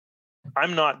minute,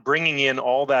 I'm not bringing in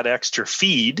all that extra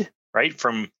feed, right,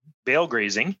 from bale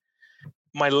grazing.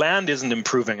 My land isn't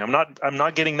improving. I'm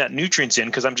not getting that nutrients in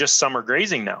because I'm just summer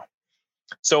grazing now.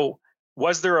 So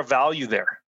was there a value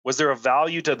there? Was there a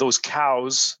value to those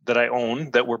cows that I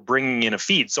owned that were bringing in a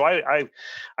feed? So I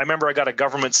remember I got a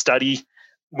government study,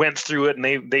 went through it,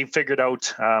 and they figured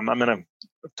out, I'm going to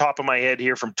top of my head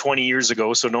here from 20 years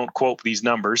ago, so don't quote these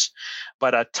numbers,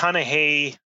 but a ton of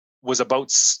hay was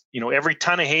about, every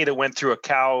ton of hay that went through a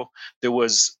cow, there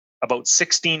was about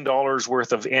 $16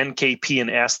 worth of NKP and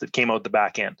S that came out the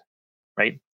back end,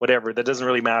 right? Whatever, that doesn't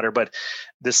really matter. But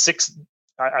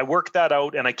I worked that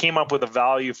out and I came up with a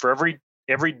value for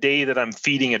every day that I'm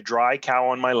feeding a dry cow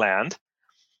on my land.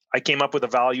 I came up with a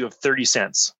value of 30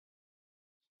 cents.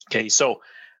 Okay, so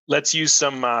let's use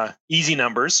some easy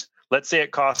numbers. Let's say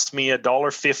it costs me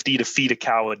 $1.50 to feed a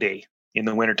cow a day in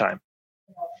the wintertime.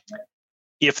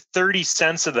 If 30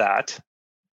 cents of that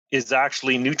is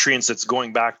actually nutrients that's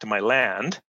going back to my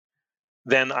land,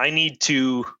 then I need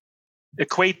to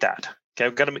equate that. Okay,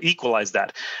 I've got to equalize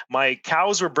that. My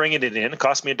cows were bringing it in. It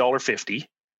cost me $1.50,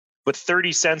 but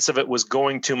 30 cents of it was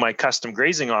going to my custom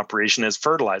grazing operation as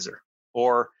fertilizer.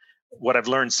 Or what I've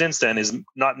learned since then is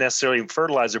not necessarily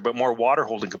fertilizer, but more water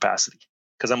holding capacity.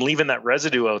 Because I'm leaving that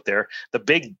residue out there. The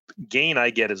big gain I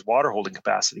get is water holding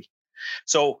capacity.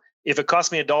 So if it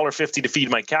cost me $1.50 to feed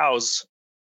my cows,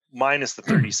 minus the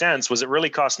 30 cents, was it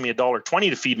really costing me $1.20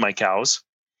 to feed my cows?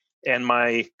 And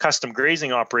my custom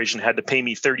grazing operation had to pay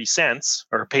me 30 cents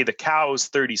or pay the cows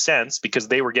 30 cents because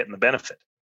they were getting the benefit.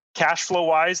 Cash flow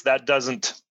wise, that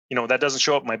doesn't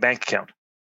show up in my bank account.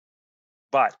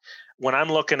 But when I'm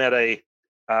looking at a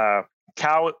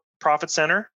cow profit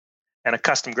center and a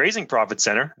custom grazing profit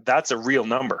center, that's a real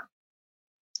number.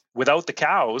 Without the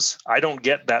cows, I don't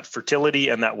get that fertility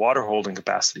and that water holding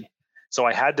capacity. So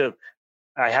I had to,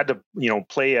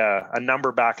 play a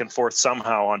number back and forth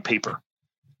somehow on paper.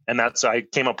 And I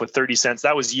came up with 30 cents.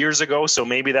 That was years ago, so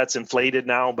maybe that's inflated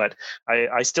now, but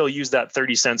I still use that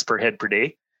 30 cents per head per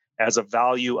day as a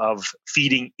value of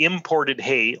feeding imported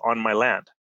hay on my land.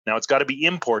 Now it's got to be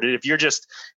imported. If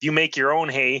you make your own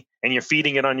hay and you're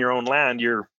feeding it on your own land,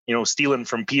 you're, stealing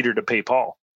from Peter to pay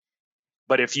Paul.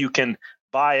 But if you can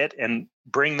buy it and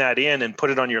bring that in and put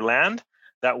it on your land,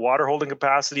 that water holding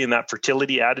capacity and that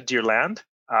fertility added to your land,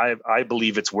 I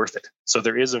believe it's worth it. So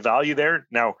there is a value there.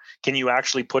 Now, can you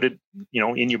actually put it,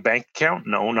 in your bank account?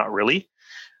 No, not really.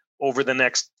 Over the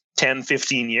next 10,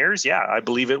 15 years, yeah, I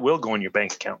believe it will go in your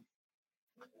bank account.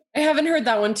 I haven't heard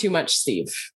that one too much,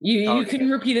 Steve. You can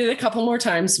repeat it a couple more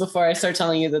times before I start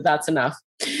telling you that that's enough.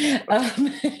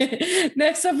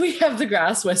 Next up, we have the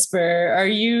Grass Whisperer. Are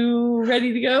you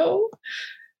ready to go?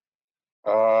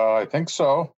 I think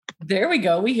so. There we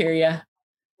go. We hear you.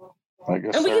 I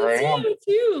guess and we can see you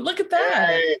too. Look at that.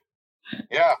 Hey.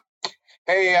 Yeah.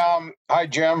 Hey, hi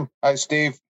Jim. Hi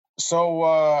Steve. So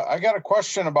I got a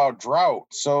question about drought.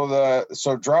 So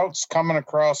drought's coming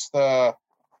across the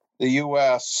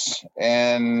U.S.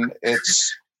 and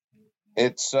it's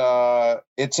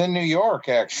in New York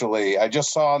actually. I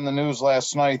just saw on the news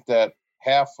last night that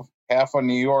half of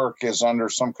New York is under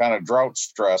some kind of drought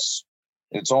stress.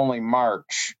 It's only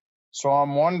March. So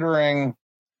I'm wondering,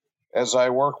 as I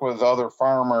work with other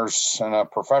farmers in a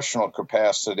professional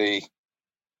capacity,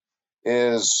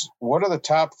 is what are the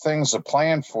top things to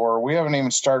plan for? We haven't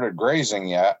even started grazing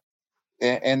yet.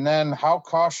 And then how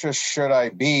cautious should I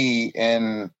be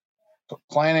in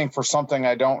planning for something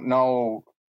I don't know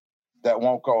that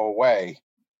won't go away?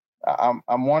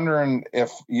 I'm wondering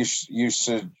if you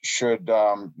should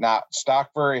not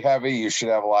stock very heavy. You should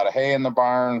have a lot of hay in the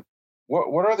barn.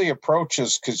 What are the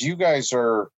approaches? Because you guys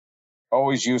are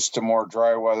always used to more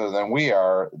dry weather than we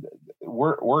are.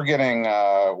 We're getting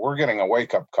a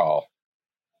wake up call.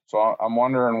 So I'm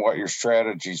wondering what your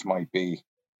strategies might be.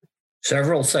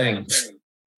 Several things.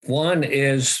 One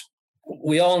is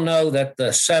we all know that the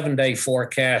 7-day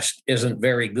forecast isn't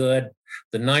very good.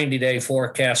 The 90-day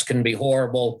forecast can be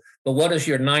horrible. But what does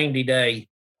your 90-day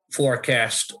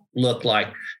forecast look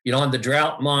like? On the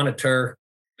drought monitor,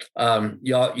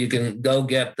 you can go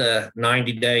get the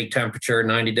 90-day temperature,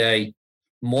 90-day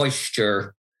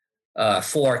moisture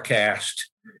forecast.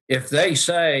 If they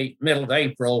say middle of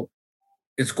April,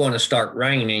 it's going to start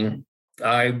raining,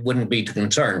 I wouldn't be too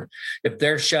concerned. If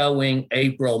they're showing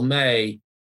April, May,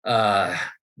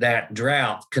 that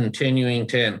drought continuing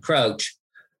to encroach,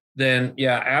 then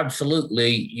yeah,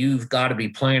 absolutely, you've got to be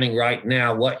planning right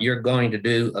now what you're going to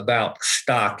do about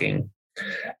stocking.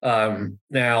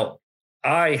 Now,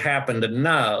 I happen to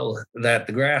know that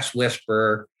the Grass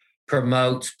Whisperer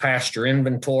promotes pasture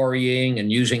inventorying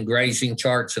and using grazing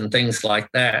charts and things like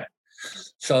that.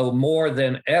 So more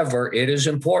than ever, it is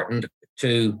important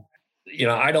to,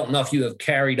 I don't know if you have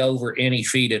carried over any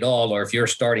feed at all, or if you're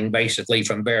starting basically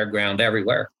from bare ground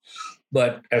everywhere.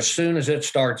 But as soon as it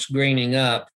starts greening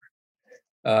up,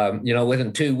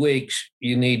 within 2 weeks,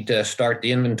 you need to start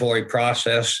the inventory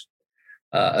process,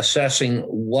 assessing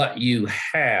what you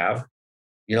have,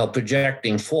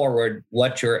 projecting forward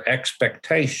what your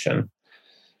expectation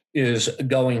is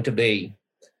going to be.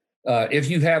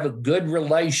 If you have a good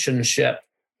relationship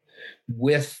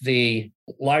with the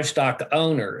livestock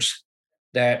owners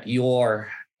that you're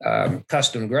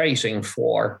custom grazing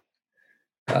for,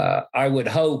 I would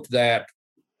hope that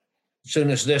as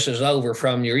soon as this is over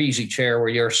from your easy chair where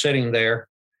you're sitting there,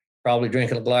 probably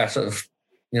drinking a glass of,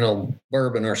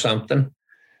 bourbon or something,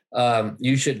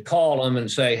 you should call them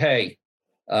and say, hey,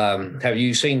 have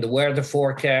you seen the weather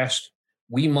forecast?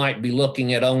 We might be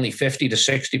looking at only 50 to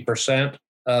 60%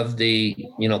 of the,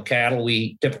 cattle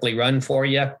we typically run for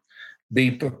you.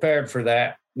 Be prepared for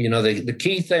that. The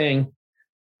key thing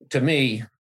to me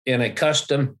in a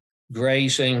custom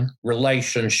grazing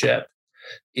relationship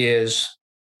is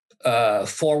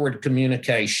forward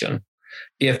communication.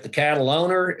 If the cattle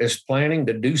owner is planning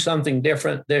to do something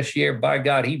different this year, by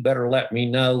God, he better let me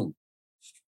know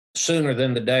sooner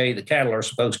than the day the cattle are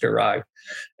supposed to arrive.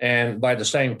 And by the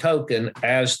same token,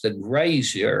 as the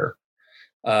grazier,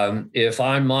 if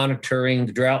I'm monitoring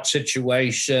the drought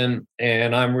situation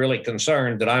and I'm really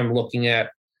concerned that I'm looking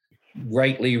at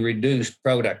greatly reduced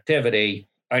productivity,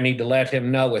 I need to let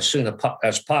him know as soon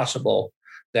as possible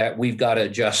that we've got to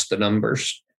adjust the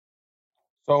numbers.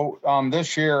 So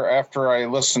this year, after I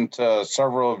listened to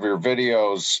several of your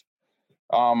videos,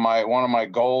 one of my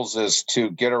goals is to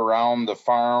get around the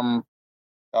farm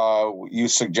you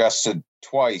suggested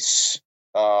twice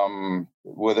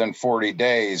within 40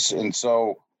 days. And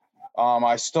so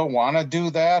I still want to do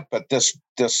that, but this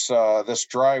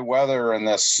dry weather and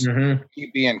this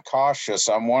keep being cautious,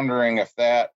 I'm wondering if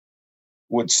that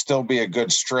would still be a good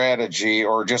strategy,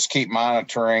 or just keep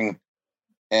monitoring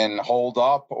and hold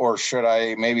up, or should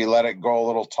I maybe let it go a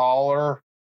little taller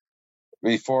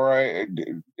before I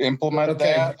implement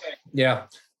that? Yeah.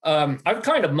 I've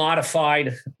kind of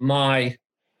modified my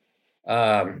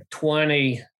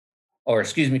 20, or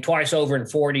excuse me, twice over in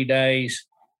 40 days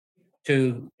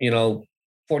to,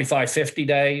 45, 50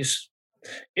 days.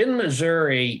 In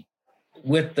Missouri,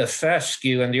 with the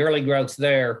fescue and the early growth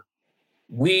there,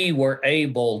 we were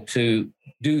able to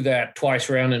do that twice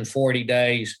around in 40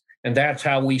 days. And that's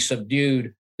how we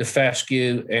subdued the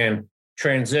fescue and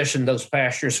transitioned those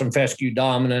pastures from fescue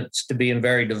dominance to being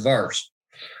very diverse.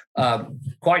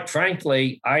 Quite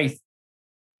frankly,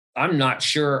 I'm not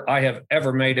sure I have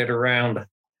ever made it around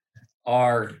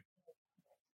our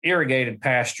irrigated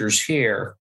pastures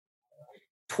here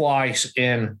twice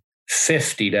in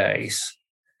 50 days.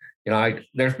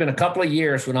 There's been a couple of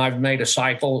years when I've made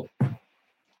a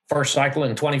first cycle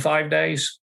in 25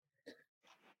 days.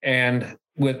 And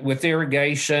with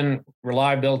irrigation,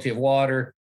 reliability of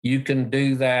water, you can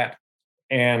do that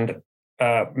and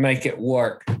make it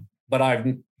work. But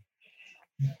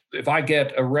if I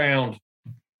get around,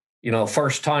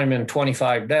 first time in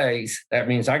 25 days, that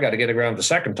means I got to get around the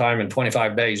second time in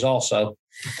 25 days also.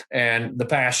 And the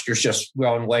pasture's just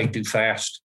growing way too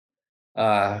fast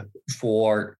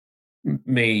for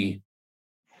me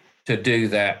to do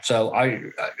that. So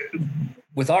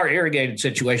with our irrigated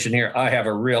situation here, I have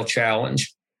a real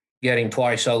challenge getting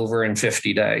twice over in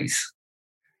 50 days.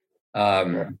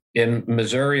 In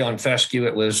Missouri on fescue,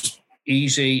 it was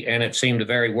easy and it seemed a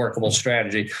very workable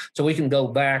strategy. So we can go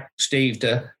back, Steve,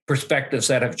 to perspectives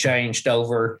that have changed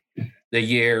over the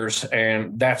years.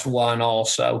 And that's one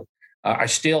also. I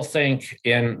still think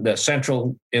in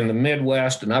the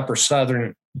Midwest and upper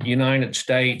Southern United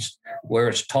States, where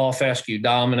it's tall fescue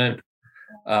dominant,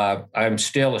 I'm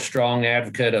still a strong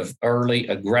advocate of early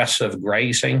aggressive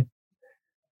grazing.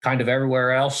 Kind of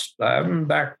everywhere else, I'm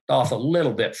backed off a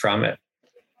little bit from it.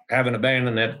 Haven't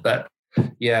abandoned it, but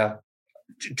yeah,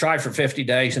 try for 50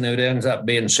 days and it ends up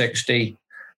being 60.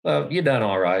 Well, you've done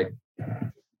all right.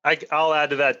 I'll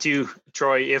add to that too,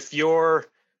 Troy. If you're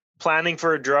planning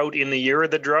for a drought in the year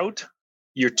of the drought,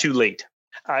 you're too late.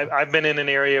 I've been in an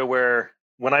area where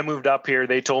when I moved up here,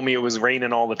 they told me it was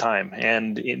raining all the time.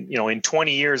 And in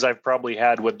 20 years, I've probably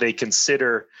had what they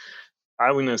consider,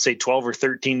 I'm going to say 12 or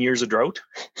 13 years of drought.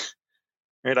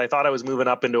 Right? I thought I was moving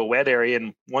up into a wet area.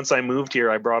 And once I moved here,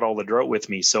 I brought all the drought with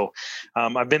me. So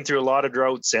I've been through a lot of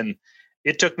droughts, and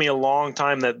it took me a long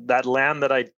time that land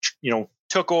that I,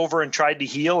 took over and tried to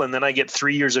heal. And then I get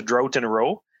 3 years of drought in a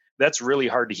row. That's really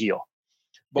hard to heal.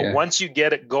 But once you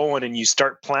get it going and you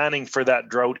start planning for that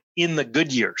drought in the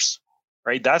good years,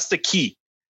 right? That's the key.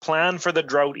 Plan for the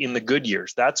drought in the good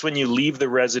years. That's when you leave the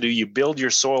residue, you build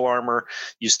your soil armor,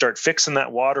 you start fixing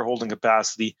that water holding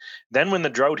capacity. Then when the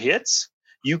drought hits,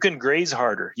 you can graze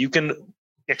harder. You can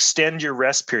extend your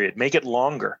rest period, make it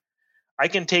longer. I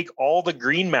can take all the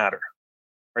green matter,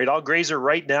 right? I'll graze her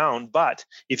right down. But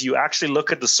if you actually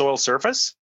look at the soil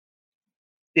surface,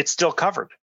 it's still covered,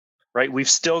 right? We've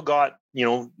still got,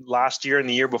 last year and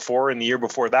the year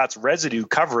before that's residue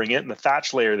covering it and the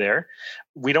thatch layer there.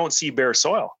 We don't see bare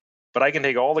soil, but I can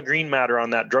take all the green matter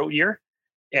on that drought year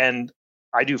and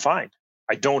I do fine.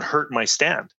 I don't hurt my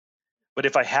stand. But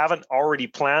if I haven't already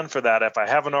planned for that, if I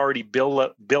haven't already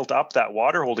built up that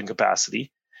water holding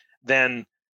capacity, then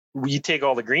we take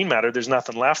all the green matter, there's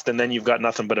nothing left, and then you've got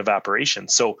nothing but evaporation.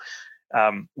 So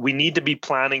we need to be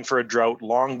planning for a drought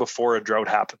long before a drought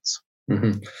happens.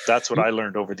 Mm-hmm. That's what I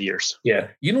learned over the years. Yeah.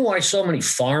 You know why so many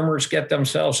farmers get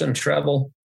themselves in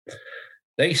trouble?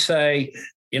 They say,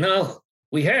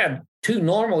 we had 2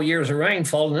 normal years of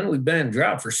rainfall and then we've been in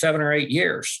drought for 7 or 8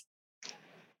 years.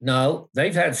 No,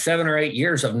 they've had 7 or 8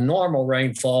 years of normal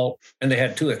rainfall and they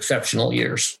had 2 exceptional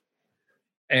years.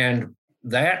 And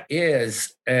that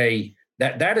is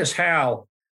that is how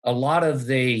a lot of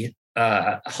the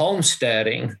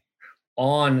homesteading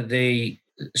on the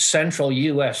central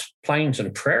U.S. plains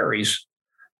and prairies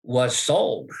was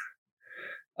sold.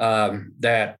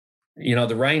 That,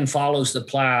 the rain follows the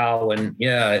plow and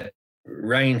it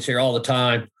rains here all the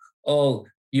time. Oh,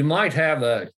 you might have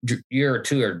a year or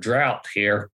 2 of drought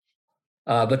here.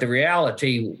 But the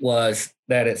reality was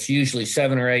that it's usually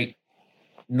 7 or 8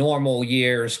 normal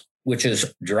years, which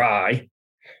is dry,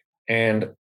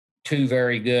 and 2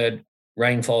 very good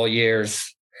rainfall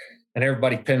years. and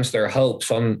everybody pins their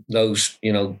hopes on those,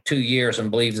 2 years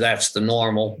and believes that's the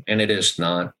normal, and it is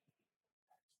not.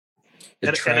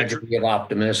 The tragedy of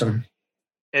optimism.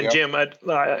 And yep. Jim,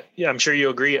 I'm sure you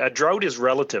agree, a drought is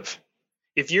relative.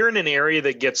 If you're in an area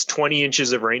that gets 20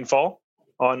 inches of rainfall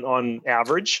on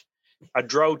average, a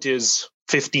drought is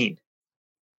 15.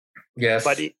 Yes.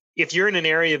 But if you're in an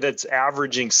area that's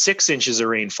averaging 6 inches of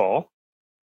rainfall,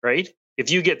 right?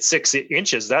 If you get 6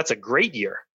 inches, that's a great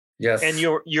year. Yes. And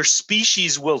your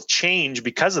species will change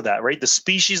because of that, right? The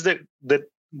species that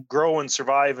grow and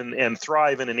survive and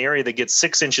thrive in an area that gets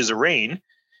 6 inches of rain,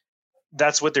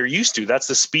 that's what they're used to. That's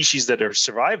the species that are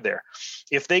survived there.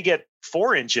 If they get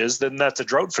 4 inches, then that's a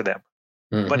drought for them.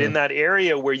 Mm-hmm. But in that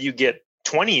area where you get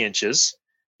 20 inches,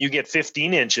 you get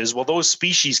 15 inches, well, those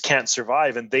species can't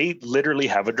survive and they literally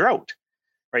have a drought,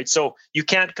 right? So you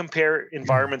can't compare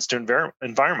environments to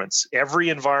environments. Every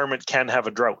environment can have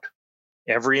a drought.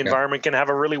 Every environment can have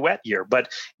a really wet year,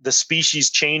 but the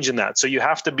species change in that. So you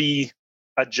have to be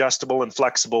adjustable and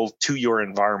flexible to your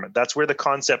environment. That's where the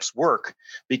concepts work,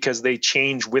 because they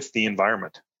change with the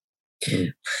environment.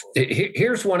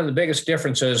 Here's one of the biggest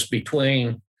differences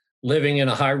between living in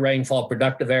a high rainfall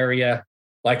productive area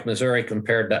like Missouri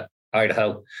compared to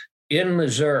Idaho. In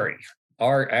Missouri,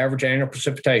 our average annual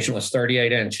precipitation was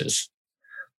 38 inches.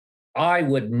 I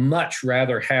would much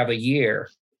rather have a year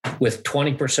with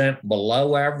 20%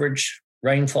 below average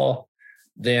rainfall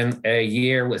than a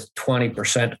year with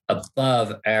 20%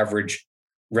 above average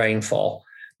rainfall,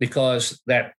 because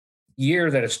that year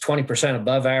that it's 20%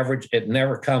 above average, it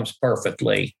never comes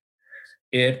perfectly.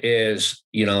 It is,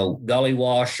 gully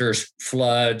washers,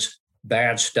 floods,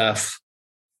 bad stuff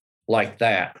like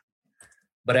that.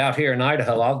 But out here in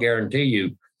Idaho, I'll guarantee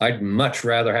you, I'd much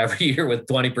rather have a year with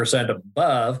 20%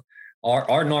 above.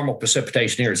 Our normal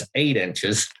precipitation here is 8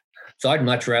 inches. So I'd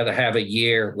much rather have a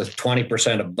year with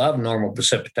 20% above normal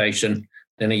precipitation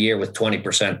than a year with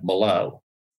 20% below.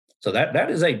 So that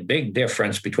is a big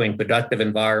difference between productive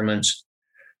environments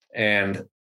and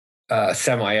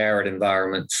semi-arid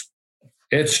environments.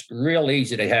 It's real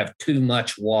easy to have too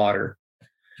much water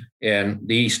in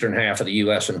the eastern half of the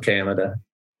U.S. and Canada.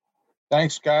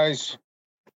 Thanks, guys.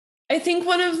 I think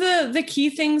one of the key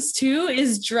things too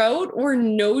is drought or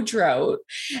no drought,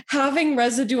 having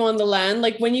residue on the land.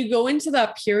 Like when you go into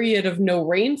that period of no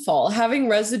rainfall, having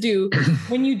residue,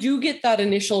 when you do get that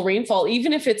initial rainfall,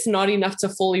 even if it's not enough to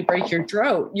fully break your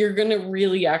drought, you're going to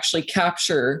really actually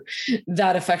capture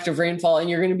that effective rainfall and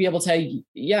you're going to be able to,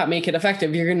 make it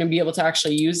effective. You're going to be able to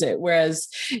actually use it. Whereas,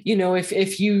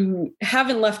 if you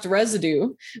haven't left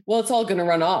residue, well, it's all going to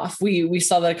run off. We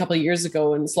saw that a couple of years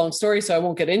ago, and it's a long story, so I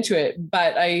won't get into it.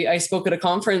 But I spoke at a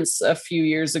conference a few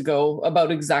years ago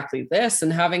about exactly this,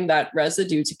 and having that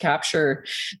residue to capture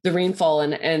the rainfall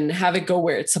and have it go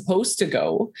where it's supposed to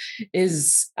go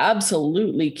is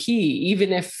absolutely key,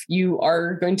 even if you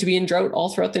are going to be in drought all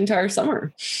throughout the entire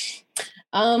summer.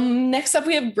 Next up,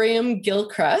 we have Graham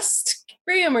Gilchrist.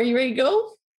 Graham, are you ready to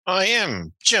go? I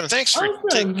am. Jim, thanks for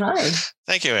Hi.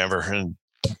 Thank you, Amber and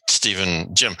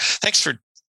Stephen. Jim, thanks for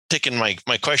taking my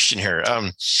question here.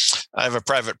 I have a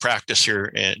private practice here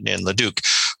in Leduc,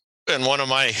 and one of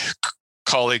my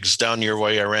colleagues down your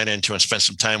way I ran into and spent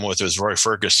some time with was Roy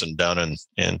Ferguson down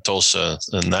in Tulsa,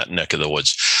 in that neck of the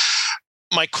woods.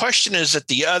 My question is, at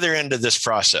the other end of this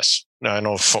process, now I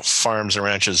know farms and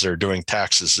ranches are doing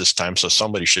taxes this time, so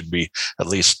somebody should be at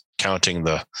least counting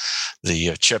the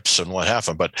chips and what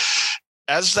happened. But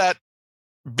as that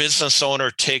business owner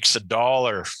takes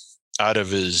 $1 out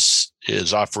of his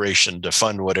operation to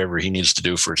fund whatever he needs to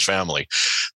do for his family,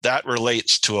 that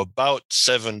relates to about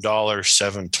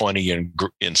 $7.20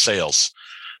 in sales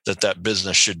that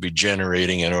business should be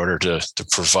generating in order to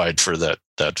provide for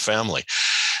that family.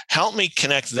 Help me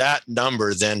connect that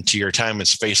number then to your time and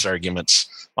space arguments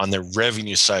on the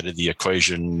revenue side of the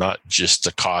equation, not just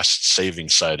the cost saving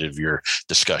side of your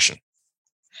discussion.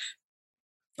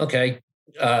 Okay.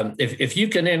 If you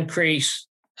can increase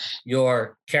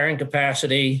your carrying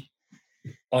capacity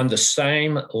on the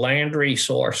same land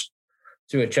resource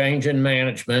through a change in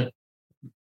management,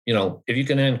 if you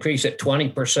can increase it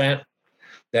 20%,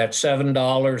 that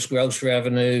 $7 gross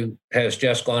revenue has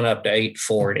just gone up to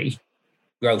 $8.40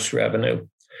 gross revenue.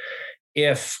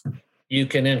 If you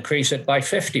can increase it by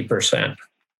 50%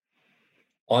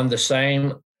 on the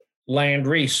same land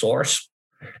resource,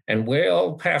 and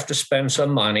we'll have to spend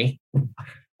some money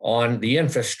on the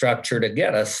infrastructure to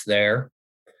get us there.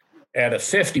 At a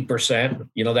 50%,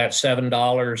 that $7,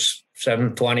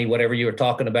 $7.20, whatever you were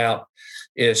talking about,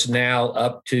 is now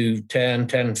up to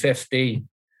 $10.50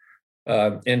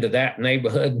 into that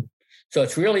neighborhood. So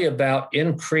it's really about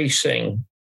increasing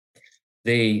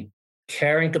the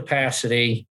carrying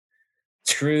capacity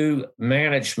through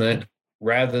management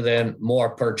rather than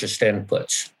more purchased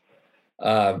inputs.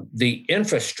 The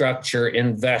infrastructure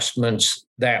investments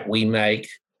that we make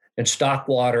in stock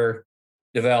water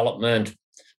development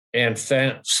and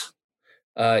fence,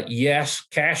 yes,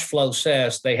 cash flow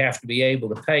says they have to be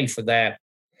able to pay for that,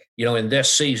 in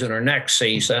this season or next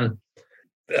season.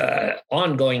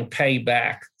 Ongoing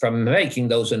payback from making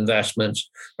those investments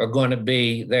are going to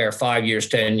be there 5 years,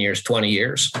 10 years, 20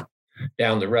 years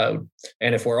down the road.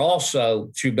 And if we're also,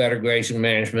 through better grazing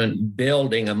management,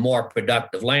 building a more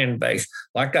productive land base,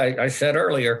 like I said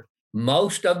earlier,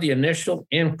 most of the initial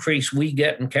increase we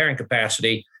get in carrying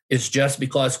capacity is just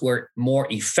because we're more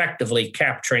effectively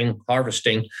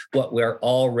harvesting what we're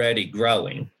already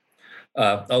growing.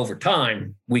 Over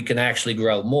time, we can actually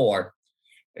grow more.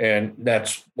 And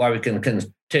that's why we can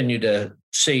continue to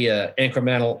see an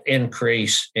incremental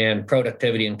increase in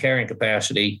productivity and carrying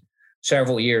capacity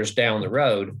several years down the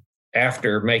road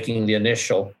after making the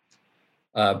initial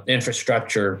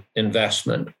infrastructure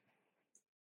investment.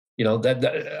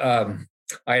 I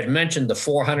had mentioned the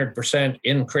 400%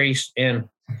 increase in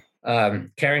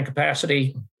carrying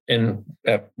capacity in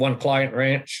one client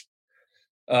ranch.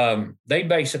 They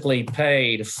basically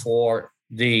paid for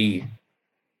the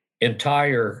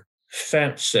entire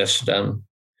fence system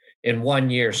in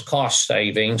 1 year's cost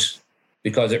savings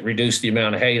because it reduced the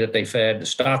amount of hay that they fed. The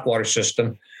stock water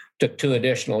system took 2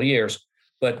 additional years,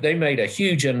 but they made a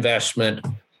huge investment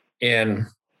in,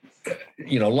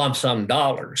 lump sum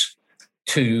dollars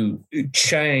to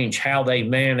change how they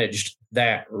managed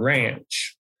that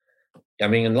ranch. I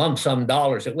mean, in lump sum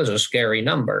dollars, it was a scary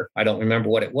number. I don't remember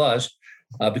what it was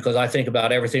because I think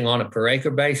about everything on a per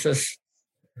acre basis.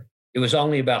 It was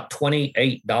only about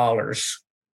 $28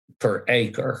 per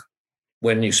acre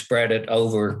when you spread it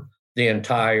over the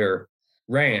entire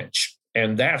ranch.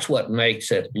 And that's what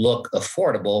makes it look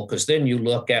affordable, because then you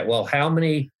look at, well, how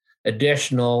many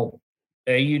additional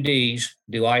AUDs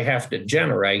do I have to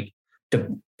generate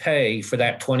to pay for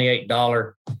that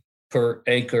 $28 per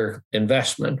acre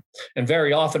investment? And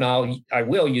very often I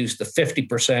will use the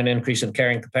 50% increase in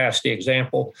carrying capacity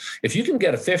example. If you can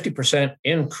get a 50%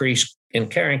 increase in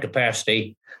carrying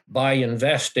capacity by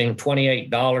investing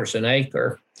 $28 an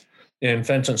acre in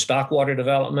fence and stock water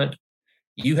development,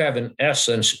 you have in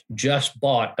essence just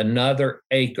bought another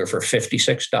acre for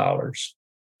 $56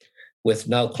 with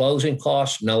no closing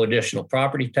costs, no additional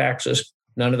property taxes,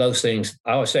 none of those things.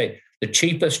 I always say the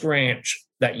cheapest ranch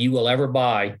that you will ever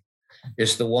buy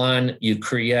is the one you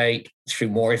create through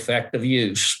more effective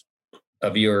use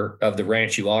of the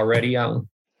ranch you already own.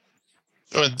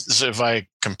 So if I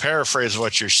can paraphrase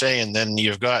what you're saying, then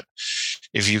you've got,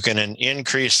 if you can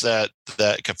increase that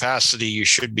capacity, you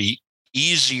should be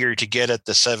easier to get at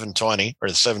the $7.20 or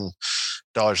the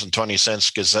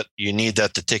 $7.20 because that you need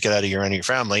that to take it out of your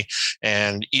family,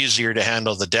 and easier to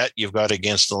handle the debt you've got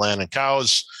against the land and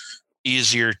cows,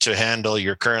 easier to handle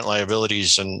your current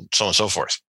liabilities, and so on and so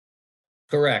forth.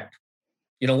 Correct.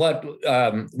 You know what?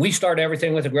 We start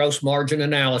everything with a gross margin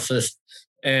analysis.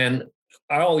 And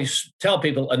I always tell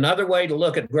people another way to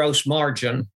look at gross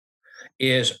margin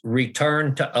is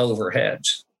return to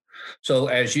overheads. So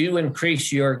as you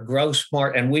increase your gross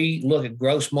margin, and we look at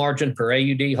gross margin per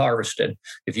AUD harvested,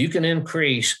 if you can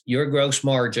increase your gross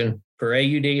margin per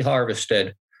AUD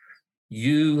harvested,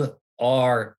 you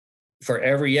are, for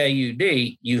every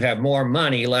AUD, you have more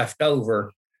money left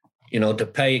over, to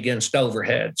pay against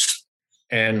overheads.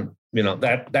 And,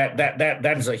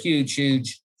 that is a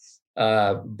huge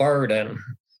burden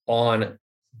on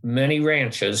many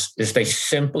ranches, is they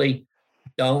simply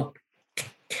don't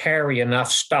carry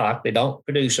enough stock. They don't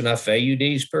produce enough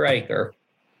AUDs per acre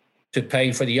to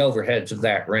pay for the overheads of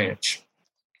that ranch.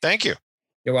 Thank you.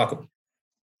 You're welcome.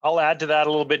 I'll add to that a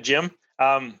little bit, Jim.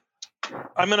 I'm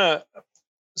going to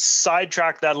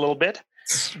sidetrack that a little bit.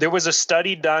 There was a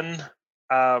study done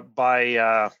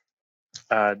by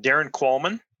Darren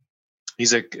Qualman.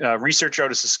 He's a researcher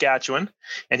out of Saskatchewan,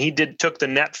 and he took the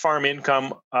net farm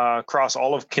income across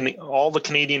all the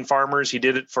Canadian farmers. He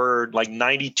did it for like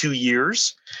 92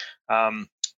 years.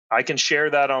 I can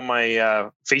share that on my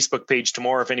Facebook page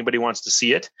tomorrow if anybody wants to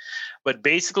see it. But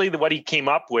basically, what he came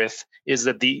up with is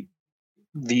that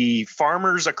the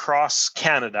farmers across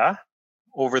Canada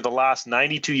over the last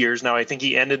 92 years. Now, I think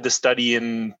he ended the study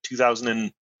in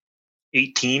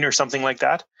 2018 or something like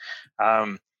that.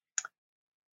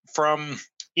 From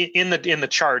in the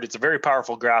chart, it's a very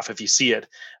powerful graph if you see it.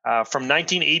 From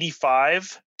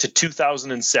 1985 to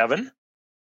 2007,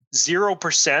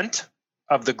 0%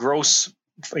 of the gross,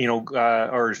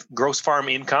 or gross farm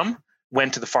income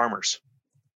went to the farmers.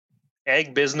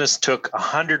 ag business took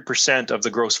 100% of the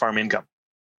gross farm income.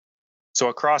 So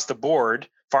across the board,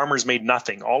 farmers made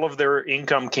nothing. All of their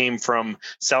income came from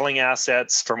selling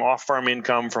assets, from off-farm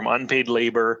income, from unpaid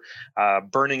labor,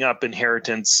 burning up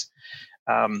inheritance.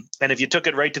 And if you took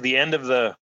it right to the end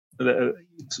of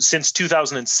since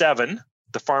 2007,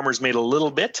 the farmers made a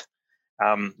little bit.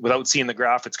 Without seeing the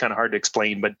graph, it's kind of hard to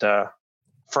explain, but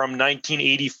from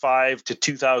 1985 to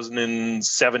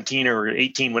 2017 or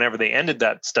 18, whenever they ended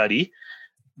that study,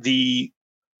 the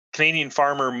Canadian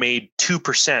farmer made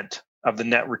 2% of the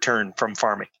net return from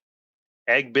farming.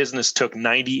 Ag business took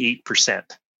 98%.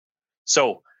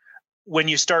 So when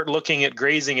you start looking at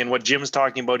grazing and what Jim's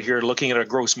talking about here, looking at a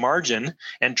gross margin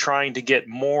and trying to get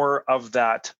more of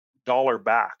that dollar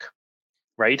back,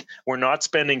 right? We're not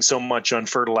spending so much on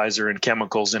fertilizer and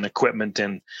chemicals and equipment,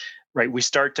 and right, we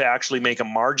start to actually make a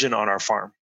margin on our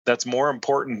farm. That's more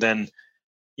important than,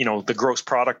 the gross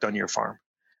product on your farm.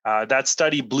 That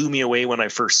study blew me away when I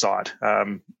first saw it.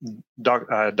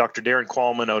 Dr. Darren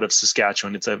Qualman out of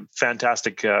Saskatchewan. It's a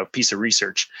fantastic piece of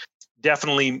research.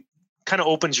 Definitely kind of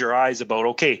opens your eyes about,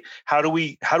 okay, how do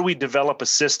we develop a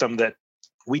system that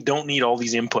we don't need all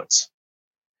these inputs?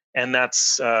 And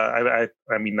that's,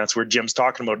 that's where Jim's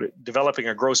talking about it, developing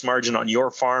a gross margin on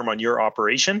your farm, on your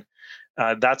operation.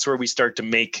 That's where we start to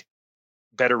make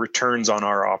better returns on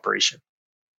our operation.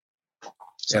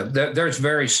 Yeah, there's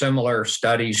very similar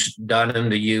studies done in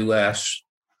the U.S.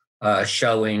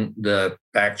 Showing the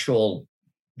actual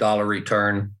dollar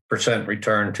return, percent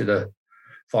return to the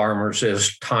farmers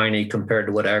is tiny compared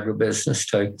to what agribusiness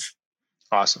takes.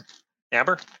 Awesome.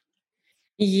 Amber?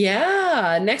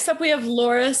 Yeah. Next up, we have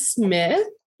Laura Smith.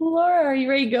 Laura, are you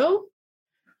ready to go?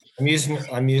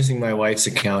 I'm using my wife's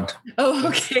account. Oh,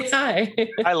 okay. Hi.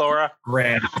 Hi, Laura.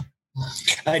 Rand.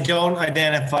 I don't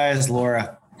identify as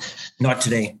Laura. Not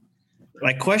today.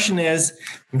 My question is,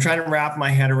 I'm trying to wrap my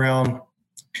head around.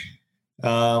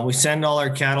 We send all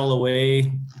our cattle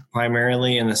away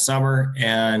primarily in the summer,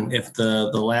 and if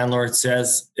the landlord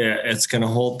says it's going to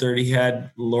hold 30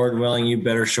 head, Lord willing, you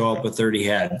better show up with 30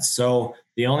 head. So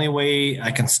the only way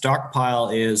I can stockpile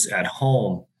is at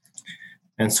home.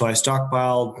 And so I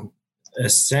stockpiled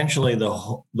essentially the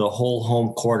whole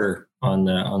home quarter on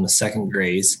the second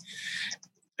graze.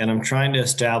 And I'm trying to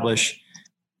establish,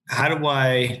 how do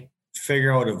I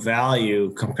figure out a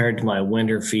value compared to my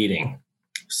winter feeding?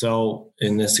 So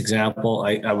in this example,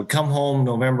 I would come home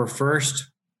November 1st,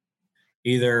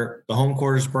 either the home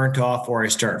quarter's burnt off or I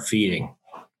start feeding.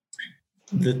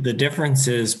 The difference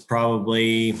is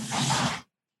probably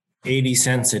 80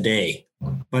 cents a day.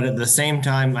 But at the same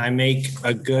time, I make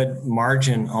a good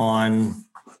margin on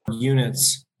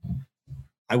units.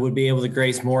 I would be able to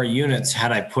graze more units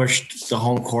had I pushed the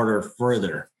home quarter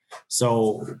further.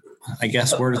 So I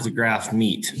guess where does the graph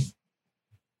meet?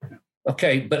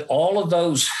 Okay, but all of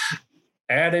those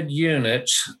added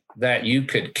units that you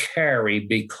could carry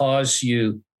because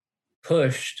you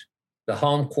pushed the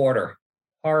home quarter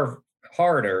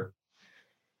harder,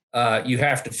 you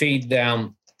have to feed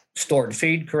down stored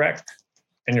feed, correct?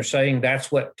 And you're saying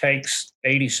that's what takes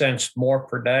 80 cents more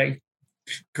per day?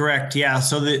 Correct. Yeah.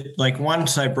 So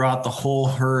once I brought the whole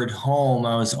herd home,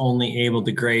 I was only able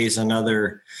to graze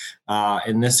another,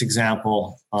 in this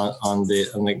example, on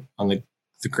the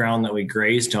ground that we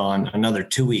grazed on, another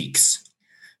 2 weeks.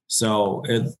 So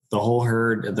the whole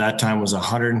herd at that time was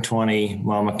 120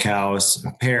 mama cows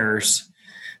and pairs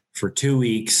for 2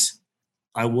 weeks.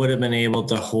 I would have been able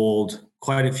to hold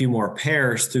quite a few more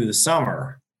pairs through the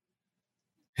summer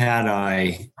had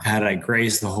I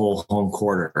grazed the whole home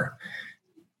quarter.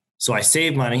 So I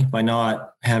saved money by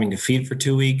not having to feed for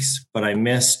 2 weeks, but I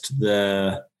missed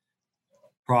the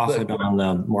profit on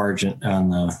the margin, on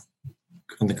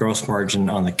the gross margin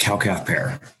on the cow-calf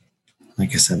pair. I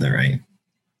think I said that right.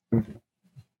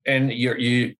 And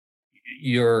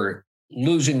you're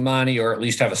losing money, or at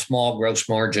least have a small gross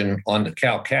margin on the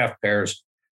cow-calf pairs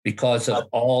because of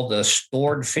all the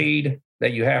stored feed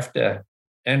that you have to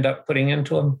end up putting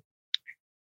into them?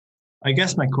 I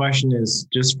guess my question is,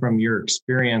 just from your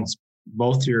experience,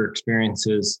 both your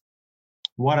experiences,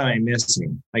 what am I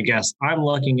missing? I guess I'm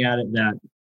looking at it that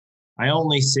I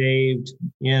only saved,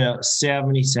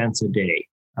 70 cents a day.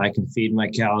 I can feed my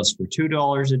cows for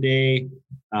 $2 a day.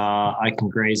 I can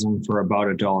graze them for about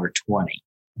 $1.20.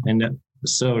 And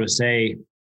so to say,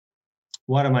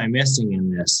 what am I missing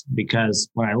in this? Because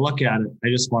when I look at it, I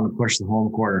just want to push the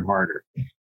home quarter harder.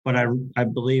 But I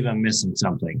believe I'm missing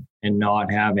something in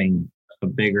not having a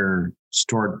bigger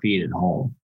stored feed at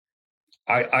home.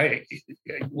 I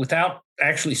without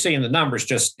actually seeing the numbers,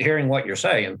 just hearing what you're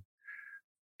saying,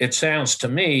 it sounds to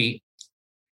me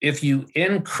if you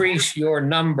increase your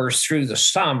numbers through the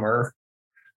summer,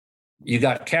 you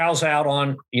got cows out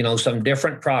on, some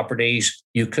different properties.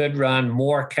 You could run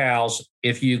more cows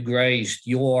if you grazed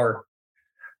your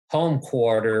home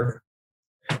quarter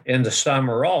in the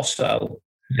summer also.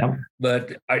 Yep.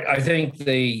 But I think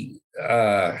the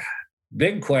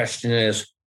big question is,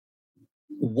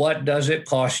 what does it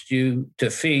cost you to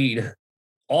feed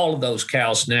all of those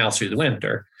cows now through the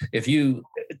winter? If you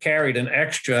carried an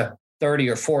extra 30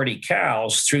 or 40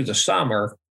 cows through the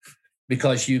summer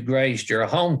because you grazed your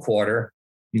home quarter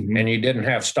and you didn't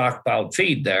have stockpiled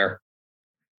feed there,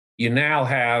 you now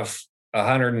have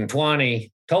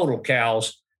 120 total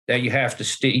cows that you have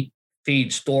to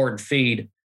feed stored feed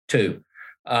to.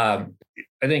 I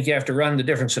think you have to run the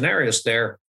different scenarios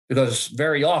there, because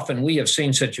very often we have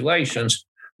seen situations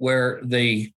where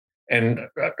I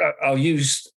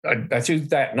threw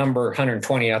that number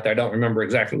 120 out there. I don't remember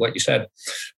exactly what you said.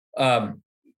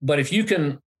 But if you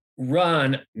can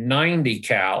run 90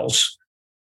 cows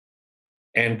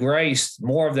and graze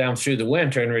more of them through the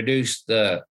winter and reduce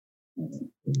the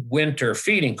winter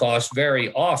feeding costs,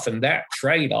 very often that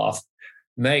trade-off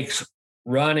makes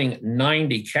running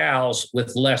 90 cows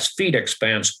with less feed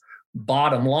expense,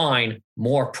 bottom line,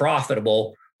 more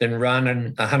profitable than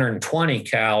running 120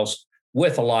 cows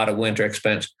with a lot of winter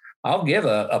expense. I'll give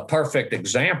a perfect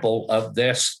example of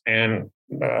this, and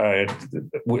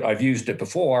I've used it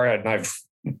before, and I've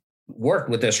worked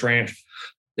with this ranch.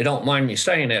 They don't mind me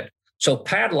saying it. So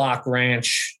Padlock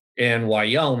Ranch in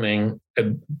Wyoming,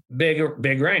 a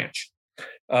big ranch.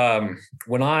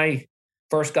 When I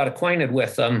first got acquainted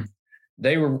with them,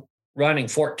 they were running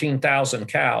 14,000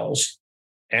 cows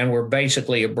and were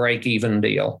basically a break-even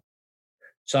deal.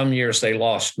 Some years they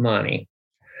lost money.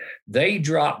 They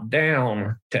dropped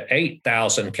down to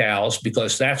 8,000 cows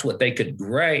because that's what they could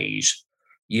graze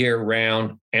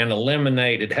year-round, and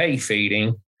eliminated hay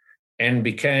feeding, and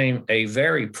became a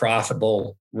very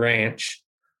profitable ranch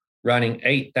running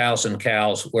 8,000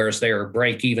 cows, whereas they were a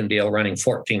break-even deal running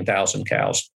 14,000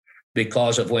 cows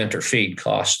because of winter feed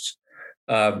costs.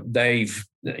 They've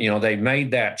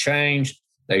made that change.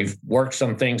 They've worked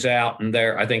some things out, and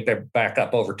I think they're back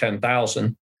up over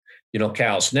 10,000,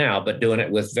 cows now, but doing it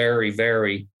with very,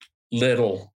 very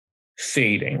little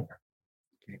feeding.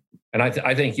 And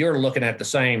I think you're looking at the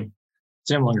same,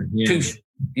 similar,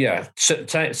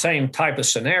 same type of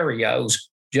scenarios,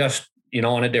 just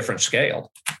on a different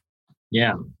scale.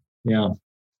 Yeah.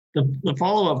 The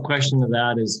follow-up question to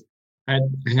that is, I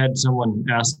had someone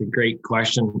ask a great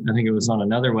question. I think it was on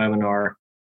another webinar,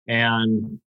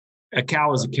 and a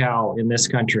cow is a cow in this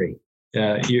country.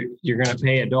 You're going to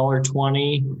pay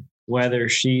 $1.20, whether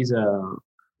she's a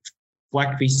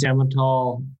Fleckby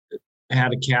Simmental,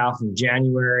 had a calf in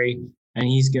January, and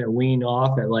he's going to wean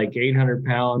off at like 800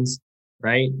 pounds,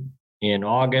 right, in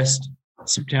August,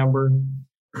 September,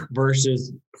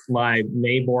 versus my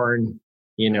Mayborn,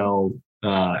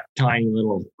 tiny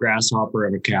little grasshopper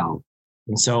of a cow.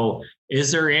 And so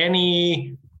is there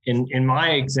any, in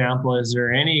my example, is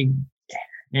there any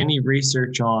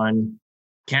research on,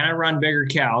 can I run bigger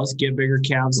cows, get bigger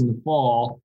calves in the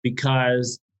fall,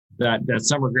 because that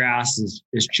summer grass is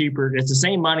cheaper? It's the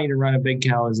same money to run a big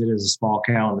cow as it is a small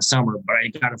cow in the summer, but I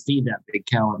got to feed that big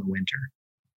cow in the winter.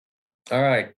 All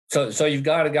right. So you've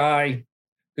got a guy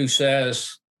who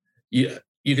says you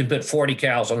can put 40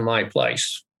 cows on my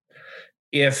place.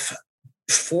 If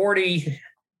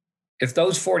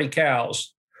those 40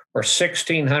 cows are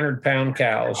 1,600 pound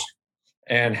cows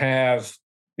and have,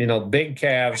 big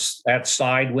calves at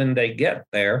side when they get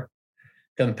there,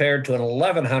 compared to an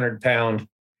 1,100 pound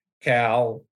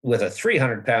cow with a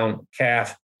 300 pound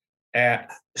calf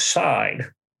at side,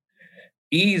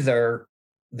 either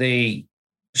the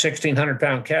 1,600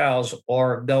 pound cows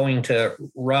are going to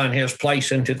run his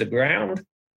place into the ground,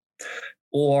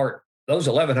 or those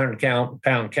 1,100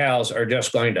 pound cows are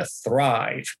just going to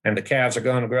thrive, and the calves are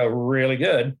going to grow really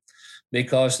good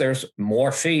because there's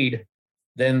more feed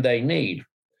than they need.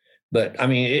 But I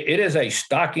mean, it is a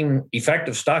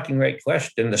effective stocking rate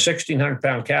question. The 1,600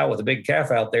 pound cow with a big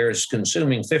calf out there is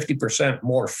consuming 50%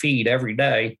 more feed every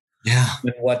day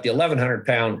than what the 1,100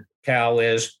 pound cow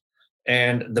is.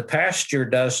 And the pasture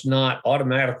does not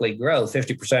automatically grow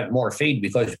 50% more feed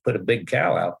because you put a big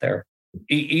cow out there.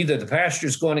 Either the pasture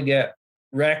is going to get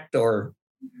wrecked, or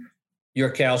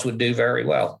your cows would do very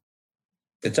well.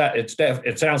 It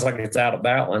sounds like it's out of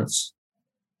balance.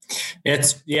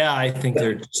 I think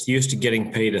they're just used to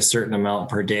getting paid a certain amount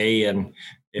per day, and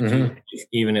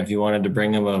even if you wanted to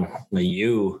bring them a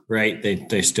ewe, right,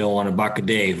 they still want $1 a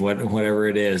day, whatever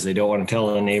it is. They don't want to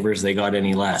tell the neighbors they got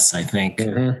any less, I think.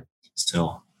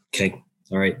 So, okay.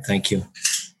 All right. Thank you.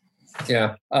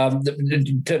 Yeah.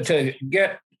 To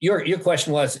get your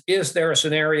question was, is there a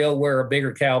scenario where a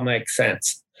bigger cow makes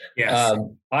sense? Yes.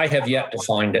 I have yet to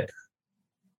find it.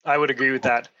 I would agree with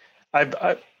that.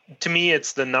 To me,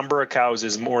 it's the number of cows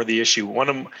is more the issue. One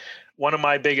of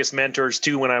my biggest mentors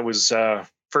too, when I was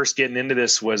first getting into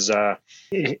this, was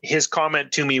his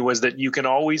comment to me was that you can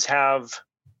always have,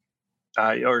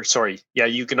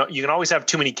 you can always have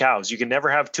too many cows. You can never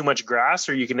have too much grass,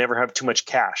 or you can never have too much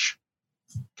cash.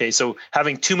 Okay, so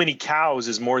having too many cows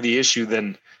is more the issue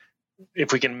than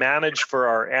if we can manage for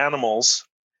our animals.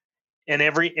 And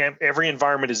every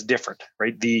environment is different,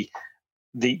 right? The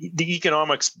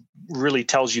economics really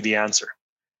tells you the answer.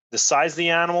 The size of the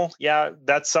animal,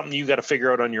 that's something you got to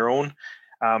figure out on your own.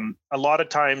 A lot of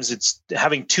times it's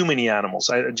having too many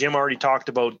animals. Jim already talked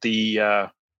about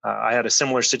I had a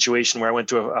similar situation where I went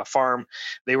to a farm.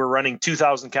 They were running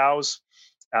 2,000 cows.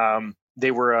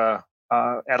 They were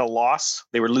at a loss.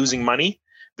 They were losing money.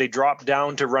 They dropped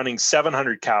down to running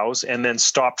 700 cows and then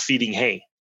stopped feeding hay.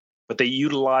 But they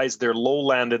utilized their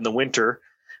lowland in the winter.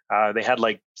 They had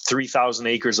like 3,000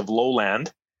 acres of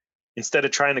lowland. Instead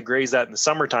of trying to graze that in the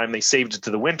summertime, they saved it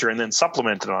to the winter and then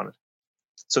supplemented on it.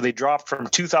 So they dropped from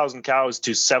 2,000 cows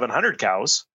to 700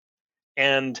 cows,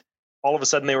 and all of a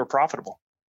sudden they were profitable,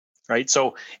 right?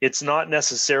 So it's not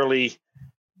necessarily,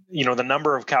 the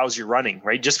number of cows you're running,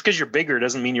 right? Just because you're bigger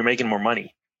doesn't mean you're making more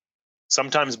money.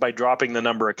 Sometimes by dropping the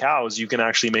number of cows, you can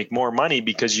actually make more money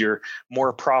because you're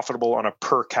more profitable on a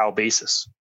per cow basis.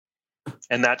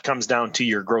 And that comes down to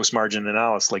your gross margin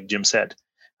analysis, like Jim said.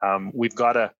 We've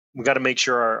got to make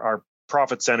sure our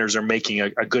profit centers are making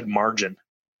a good margin.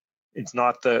 It's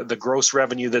not the gross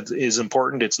revenue that is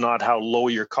important. It's not how low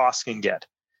your costs can get.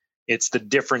 It's the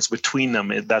difference between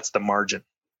them. That's the margin.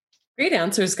 Great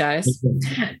answers, guys.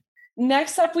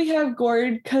 Next up, we have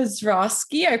Gord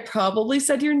Kozrowski. I probably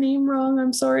said your name wrong.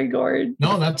 I'm sorry, Gord.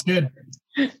 No, that's good.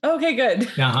 Okay, good.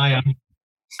 Yeah, hi.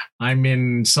 I'm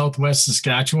in Southwest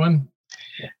Saskatchewan,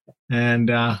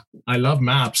 and I love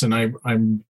maps. And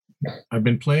I've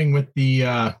been playing with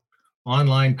the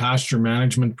online pasture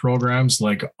management programs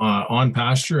like On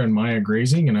Pasture and Maya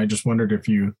Grazing, and I just wondered if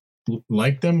you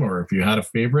liked them or if you had a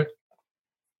favorite.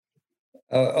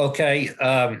 Okay.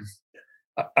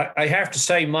 I have to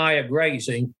say Maya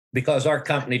Grazing, because our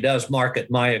company does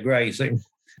market Maya Grazing.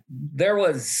 There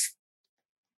was,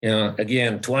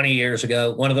 again, 20 years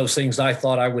ago, one of those things I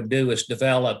thought I would do is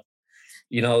develop,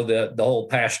 the whole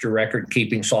pasture record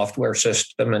keeping software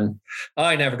system. And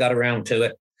I never got around to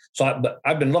it. So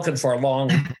I've been looking for a long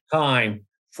time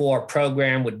for a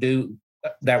program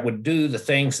that would do the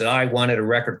things that I wanted a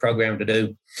record program to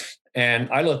do. And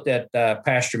I looked at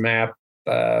Pasture Map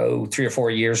 3 or 4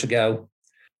 years ago.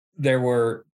 There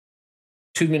were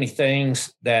too many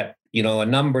things that, a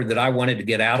number that I wanted to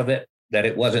get out of it that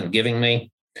it wasn't giving me.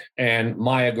 And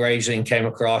Maya Grazing came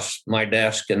across my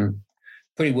desk and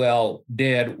pretty well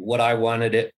did what I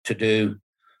wanted it to do.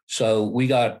 So we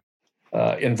got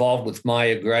involved with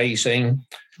Maya Grazing.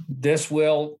 This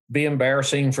will be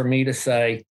embarrassing for me to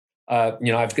say.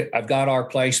 I've got our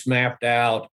place mapped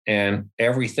out and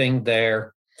everything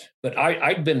there, but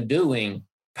I've been doing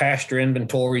pasture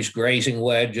inventories, grazing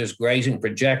wedges, grazing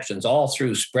projections, all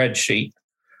through spreadsheet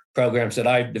programs that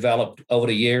I've developed over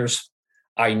the years.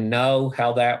 I know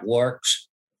how that works.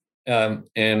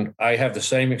 And I have the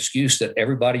same excuse that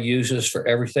everybody uses for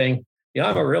everything.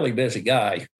 I'm a really busy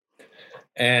guy.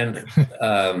 And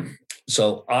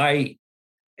so I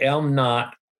am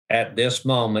not at this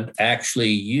moment actually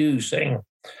using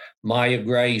Maya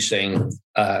Grazing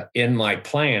in my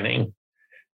planning,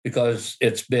 because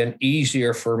it's been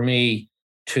easier for me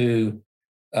to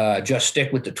just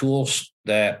stick with the tools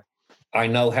that I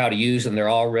know how to use and they're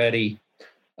already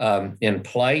in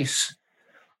place.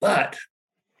 But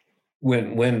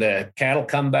when the cattle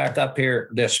come back up here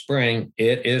this spring,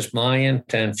 it is my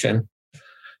intention.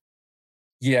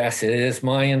 Yes, it is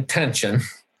my intention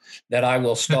that I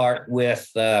will start with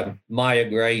Maya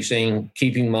Grazing,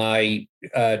 keeping my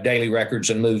daily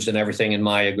records and moves and everything in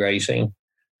Maya Grazing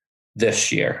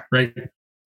this year. Right.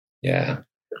 Yeah.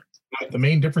 The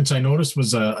main difference I noticed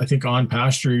was, I think On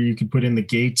Pasture, you could put in the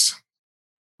gates,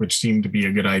 which seemed to be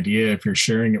a good idea if you're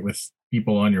sharing it with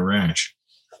people on your ranch.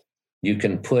 You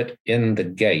can put in the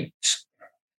gates.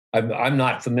 I'm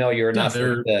not familiar enough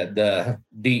with the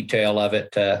detail of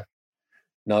it to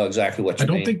know exactly what you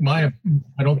mean.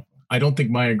 I don't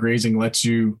think Maya Grazing lets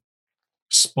you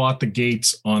spot the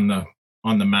gates on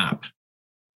the map.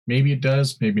 Maybe it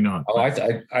does, maybe not. Oh,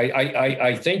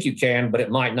 I think you can, but it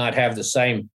might not have the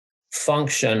same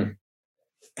function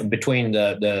between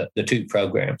the two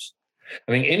programs.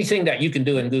 I mean, anything that you can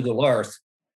do in Google Earth,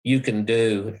 you can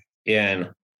do in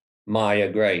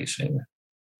Maya grazing.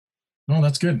 Oh,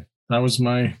 that's good. That was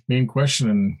my main question,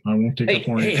 and I won't take up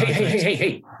more time.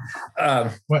 Hey.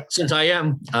 What? Since I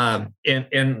am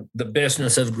in the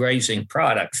business of grazing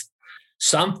products,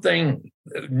 something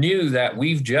new that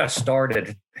we've just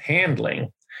started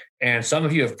handling, and some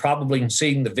of you have probably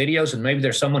seen the videos, and maybe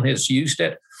there's someone who's used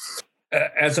it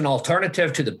as an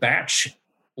alternative to the bat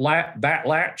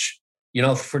latch,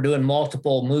 for doing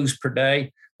multiple moves per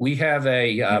day. We have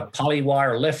a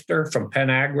polywire lifter from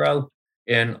Penagro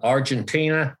in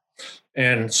Argentina.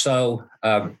 And so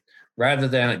rather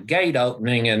than a gate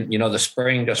opening and, the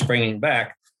spring just springing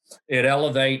back, it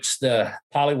elevates the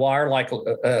polywire like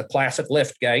a classic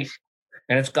lift gate.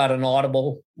 And it's got an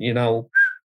audible,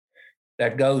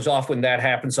 that goes off when that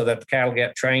happens so that the cattle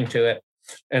get trained to it.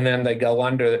 And then they go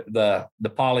under the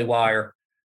polywire.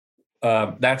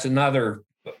 That's another,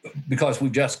 because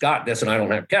we've just got this and I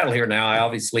don't have cattle here now. I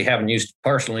obviously haven't used it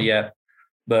personally yet,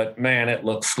 but man, it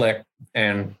looks slick.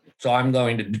 And so I'm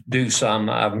going to do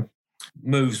some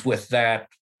moves with that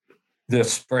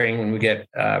this spring when we get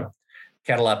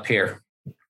cattle up here.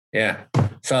 Yeah.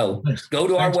 So go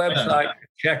to our website,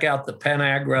 check out the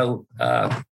Penagro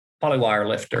polywire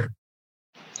lifter.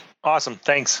 Awesome.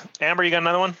 Thanks. Amber, you got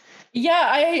another one?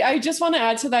 Yeah, I just want to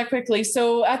add to that quickly.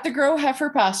 So at the Grow Heifer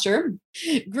Pasture,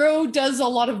 Grow does a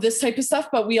lot of this type of stuff,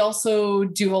 but we also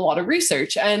do a lot of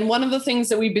research. And one of the things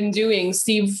that we've been doing,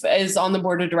 Steve is on the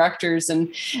board of directors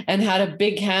and had a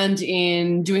big hand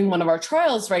in doing one of our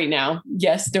trials right now.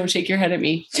 Yes, don't shake your head at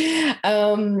me.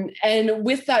 And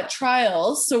with that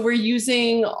trial, so we're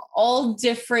using all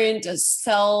different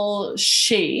cell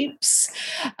shapes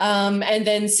and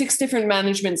then 6 different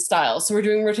management styles. So we're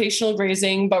doing rotational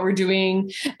grazing, but we're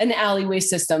doing an alleyway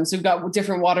system. So we've got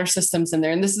different water systems in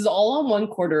there. And this is all on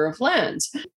 1/4 of land.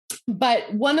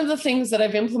 But one of the things that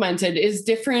I've implemented is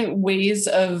different ways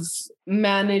of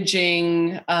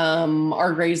managing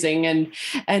our grazing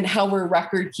and how we're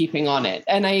record keeping on it.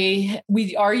 And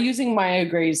we are using Maya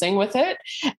Grazing with it.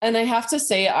 And I have to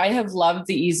say, I have loved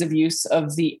the ease of use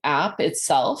of the app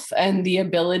itself and the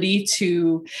ability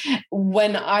to,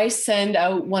 when I send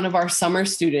out one of our summer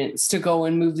students to go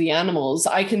and move the animals,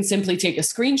 I can simply take a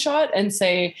screenshot and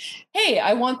say, hey,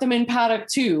 I want them in paddock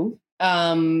 2.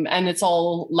 And it's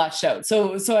all latched out.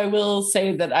 So I will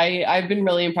say that I've been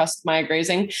really impressed with Maya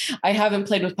Grazing. I haven't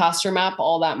played with Pasture Map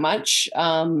all that much.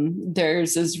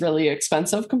 Theirs is really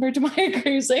expensive compared to Maya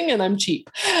Grazing, and I'm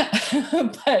cheap.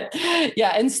 But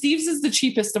yeah, and Steve's is the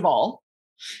cheapest of all.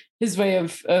 His way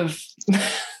of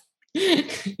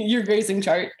your grazing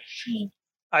chart.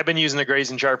 I've been using the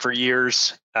grazing chart for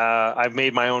years. I've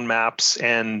made my own maps,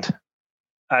 and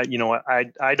I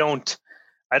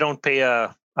don't pay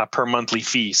a per monthly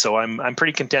fee. So I'm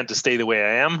pretty content to stay the way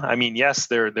I am. I mean, yes,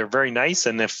 they're very nice.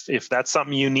 And if that's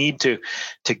something you need to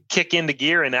kick into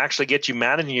gear and actually get you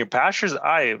managing your pastures,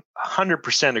 I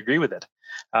 100% agree with it.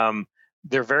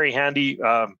 They're very handy.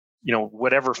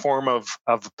 Whatever form of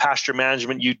pasture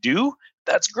management you do,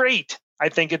 that's great. I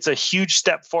think it's a huge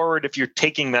step forward if you're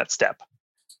taking that step.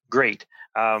 Great.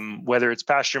 Whether it's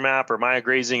Pasture Map or Maya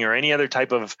Grazing or any other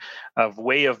type of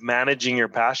way of managing your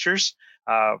pastures,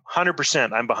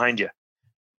 100%, I'm behind you.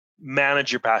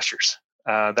 Manage your pastures.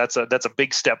 That's a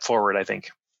big step forward, I think.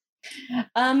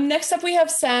 Next up, we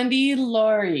have Sandy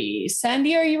Laurie.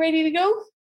 Sandy, are you ready to go?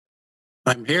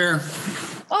 I'm here.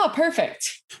 Oh,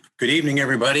 perfect. Good evening,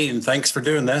 everybody, and thanks for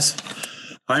doing this.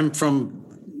 I'm from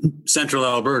central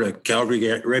Alberta,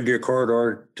 Calgary, Red Deer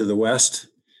Corridor to the west.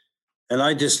 And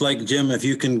I just like, Jim, if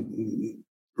you can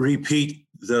repeat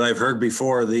that I've heard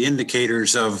before, the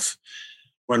indicators of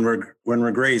when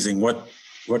we're grazing,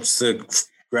 what's the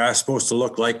grass supposed to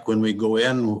look like when we go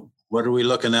in? What are we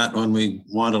looking at when we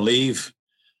want to leave?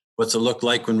 What's it look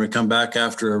like when we come back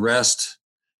after a rest?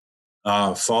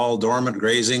 Fall dormant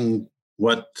grazing,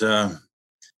 what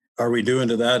are we doing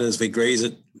to that as we graze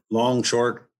it long,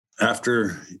 short,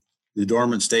 after the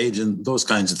dormant stage, and those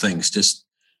kinds of things? Just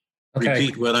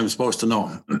repeat what I'm supposed to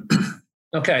know.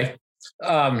 Okay.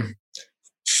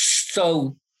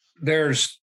 So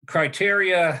there's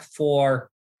criteria for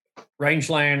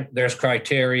rangeland, there's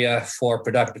criteria for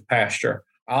productive pasture.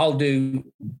 I'll do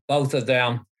both of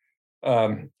them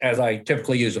as I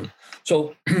typically use them.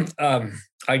 So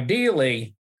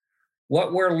ideally,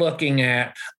 what we're looking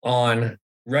at on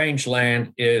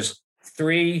rangeland is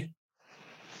 3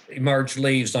 emerged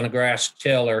leaves on a grass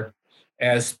tiller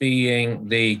as being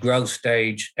the growth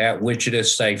stage at which it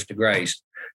is safe to graze.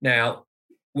 Now,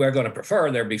 we're going to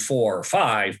prefer there be 4 or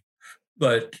 5,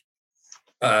 but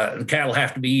the cattle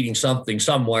have to be eating something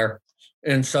somewhere.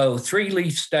 And so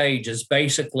 3-leaf stage is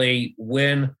basically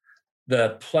when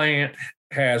the plant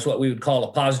has what we would call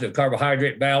a positive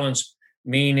carbohydrate balance,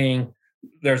 meaning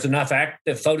there's enough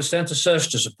active photosynthesis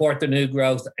to support the new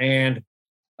growth and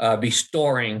be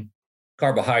storing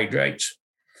carbohydrates.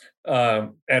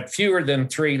 At fewer than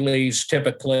 3 leaves,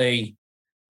 typically,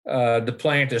 the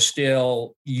plant is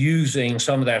still using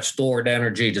some of that stored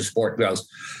energy to support growth.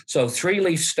 So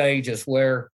 3-leaf stage is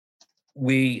where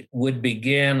we would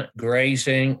begin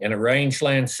grazing in a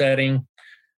rangeland setting.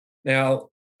 Now,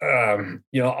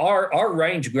 our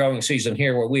range growing season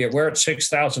here, where we're at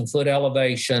 6,000 foot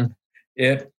elevation,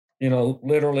 it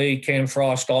literally can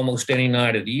frost almost any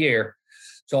night of the year.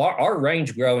 So our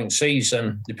range growing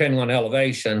season, depending on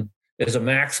elevation, is a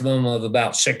maximum of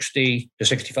about 60 to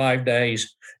 65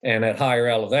 days. And at higher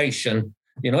elevation,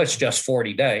 it's just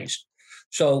 40 days.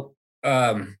 So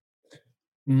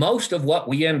most of what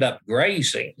we end up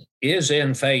grazing is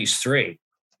in phase 3.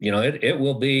 It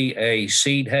will be a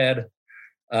seed head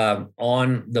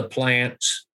on the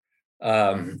plants.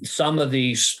 Some of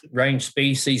these range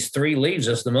species, 3 leaves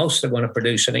is the most they're going to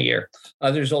produce in a year.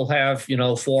 Others will have,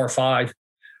 4 or 5.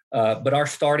 But our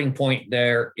starting point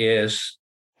there is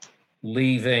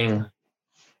leaving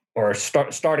or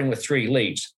starting with 3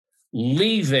 leaves.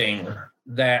 Leaving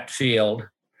that field,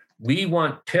 we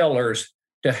want tillers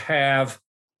to have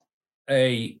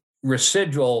a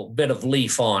residual bit of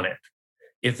leaf on it.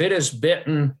 If it is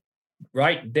bitten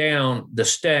right down the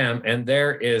stem and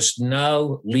there is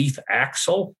no leaf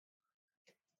axil,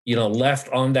 left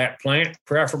on that plant,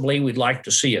 preferably we'd like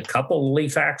to see a couple of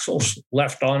leaf axils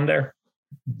left on there.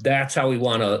 That's how we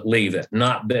want to leave it,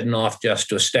 not bitten off just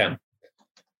to a stem.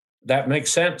 That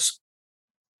makes sense?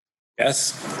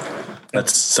 Yes. That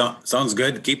sounds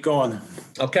good. Keep going.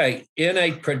 Okay. In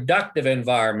a productive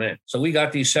environment, so we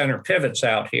got these center pivots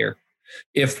out here.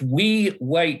 If we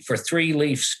wait for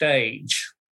 3-leaf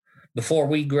stage before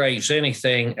we graze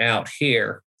anything out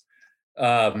here,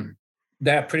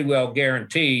 that pretty well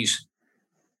guarantees,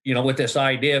 with this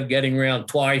idea of getting around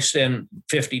twice in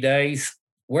 50 days,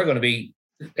 we're going to be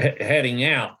heading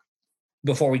out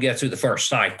before we get through the first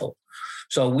cycle.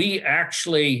 So we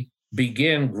actually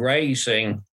begin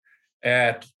grazing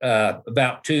at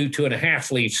about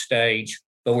 2.5 leaf stage,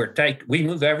 but we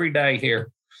move every day here.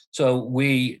 So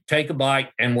we take a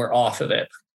bite and we're off of it.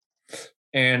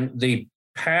 And the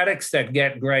paddocks that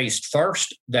get grazed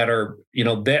first, that are,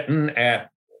 bitten at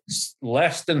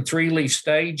less than 3-leaf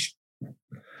stage,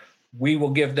 we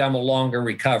will give them a longer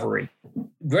recovery.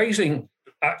 Grazing,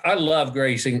 I love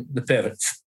grazing the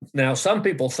pivots. Now, some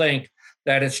people think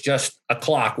that it's just a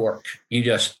clockwork. You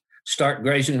just start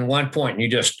grazing in one point and you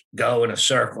just go in a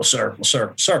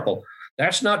circle.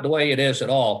 That's not the way it is at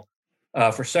all,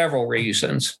 for several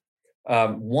reasons.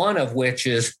 One of which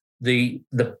is the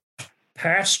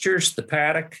pastures, the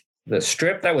paddock, the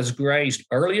strip that was grazed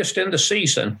earliest in the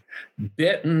season,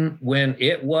 bitten when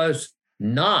it was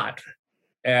not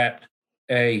at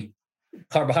a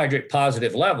carbohydrate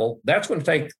positive level, that's going to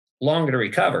take longer to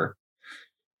recover.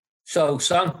 So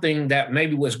something that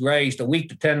maybe was grazed a week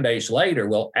to 10 days later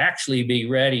will actually be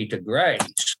ready to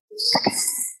graze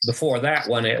before that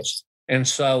one is. And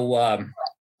so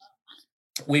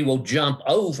we will jump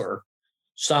over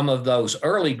some of those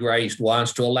early grazed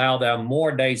ones to allow them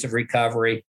more days of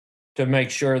recovery to make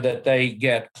sure that they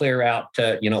get clear out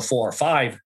to, 4 or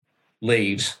 5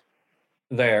 leaves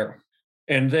there.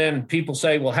 And then people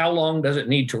say, well, how long does it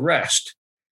need to rest?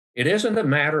 It isn't a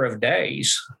matter of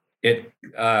days.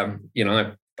 I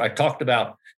talked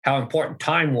about how important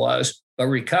time was, but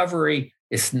recovery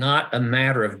is not a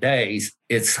matter of days.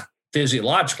 It's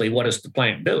physiologically, what is the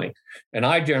plant doing? And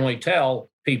I generally tell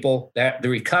people that the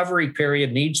recovery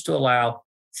period needs to allow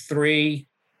 3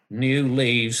 new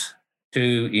leaves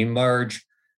to emerge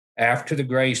after the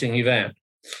grazing event.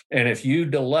 And if you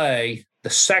delay the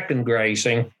second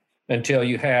grazing until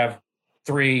you have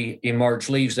 3 emerged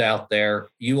leaves out there,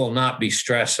 you will not be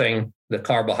stressing the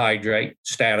carbohydrate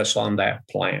status on that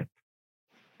plant.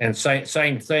 And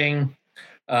same thing,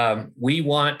 we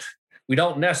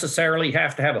don't necessarily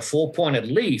have to have a full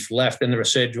pointed leaf left in the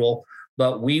residual,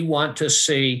 but we want to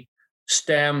see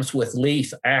stems with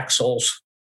leaf axils,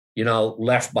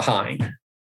 left behind.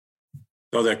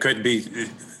 So there could be,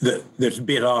 there's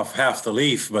bit off half the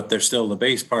leaf, but there's still the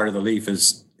base part of the leaf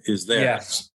is there.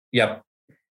 Yes. Yep.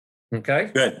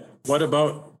 Okay. Good. What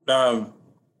about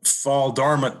fall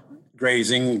dormant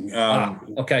grazing?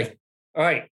 Okay. All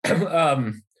right.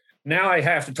 Now I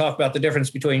have to talk about the difference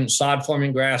between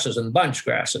sod-forming grasses and bunch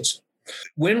grasses.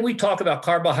 When we talk about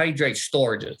carbohydrate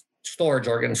storage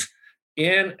organs,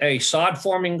 in a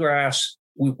sod-forming grass,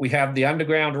 we have the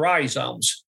underground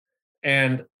rhizomes,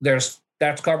 and that's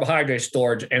carbohydrate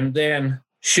storage. And then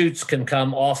shoots can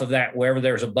come off of that wherever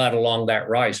there's a bud along that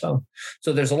rhizome.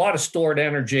 So there's a lot of stored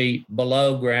energy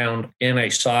below ground in a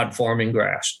sod-forming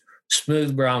grass.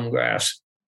 Smooth brown grass,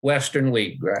 western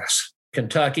wheatgrass,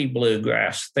 Kentucky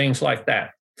bluegrass, things like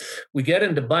that. We get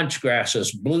into bunch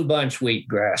grasses, blue bunch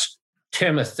wheatgrass,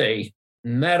 timothy,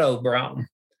 meadow brown.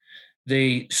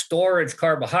 The storage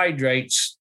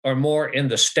carbohydrates are more in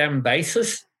the stem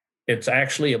bases. It's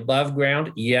actually above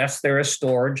ground. Yes, there is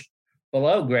storage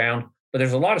below ground, but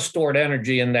there's a lot of stored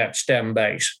energy in that stem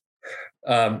base.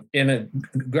 In a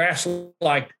grass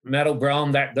like meadow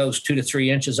brome, that goes 2 to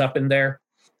 3 inches up in there.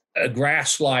 A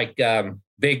grass like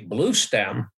big blue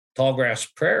stem, tallgrass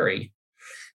prairie,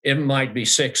 it might be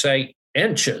 6-8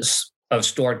 inches of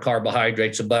stored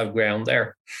carbohydrates above ground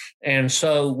there. And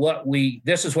so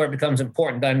this is where it becomes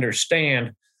important to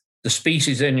understand the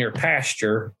species in your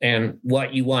pasture and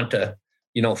what you want to,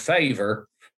 favor.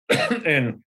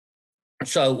 And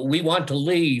so we want to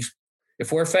leave,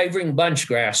 if we're favoring bunch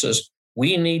grasses,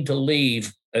 we need to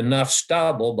leave enough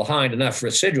stubble behind, enough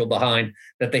residual behind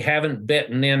that they haven't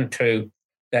bitten into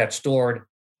that stored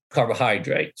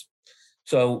carbohydrates.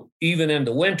 So even in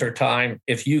the wintertime,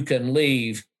 if you can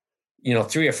leave,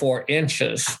 3 or 4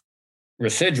 inches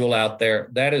residual out there,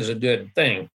 that is a good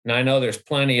thing. Now, I know there's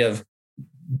plenty of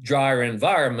drier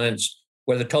environments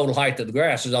where the total height of the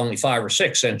grass is only 5 or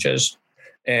 6 inches.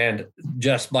 And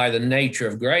just by the nature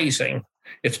of grazing,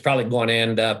 it's probably going to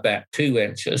end up at 2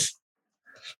 inches.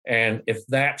 And if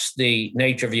that's the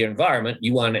nature of your environment,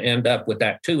 you want to end up with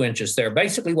that 2 inches there.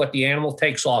 Basically, what the animal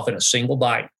takes off in a single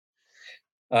bite.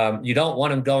 You don't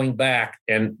want them going back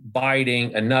and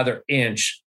biting another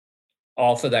inch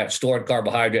off of that stored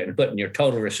carbohydrate and putting your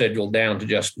total residual down to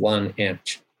just 1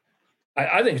 inch.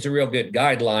 I think it's a real good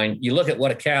guideline. You look at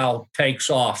what a cow takes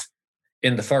off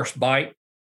in the first bite,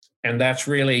 and that's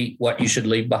really what you should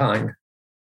leave behind.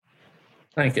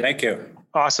 Thank you. Thank you.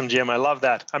 Awesome, Jim. I love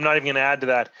that. I'm not even going to add to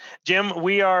that. Jim,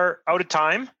 we are out of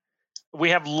time. We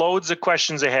have loads of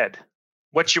questions ahead.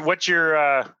 What's your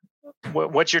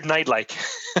night like?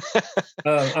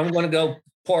 I'm going to go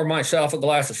pour myself a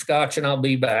glass of scotch and I'll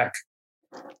be back.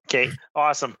 Okay,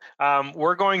 awesome.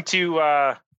 We're going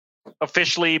to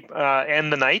officially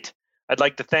end the night. I'd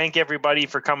like to thank everybody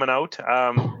for coming out.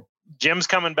 Jim's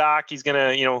coming back. He's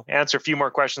going to, answer a few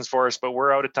more questions for us, but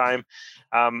we're out of time.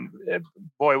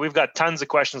 Boy, we've got tons of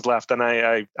questions left, and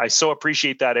I so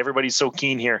appreciate that. Everybody's so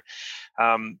keen here.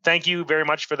 Thank you very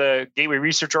much for the Gateway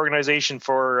Research Organization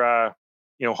for,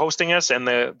 hosting us, and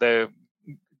the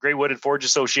Grey Wooded Forage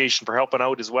Association for helping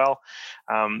out as well.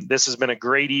 This has been a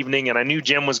great evening, and I knew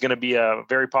Jim was going to be a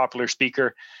very popular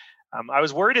speaker. I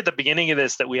was worried at the beginning of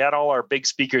this that we had all our big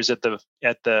speakers at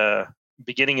the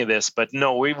beginning of this, but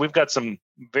no, we've got some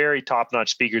very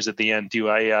top-notch speakers at the end too.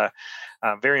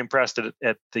 I'm very impressed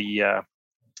at the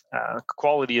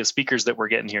quality of speakers that we're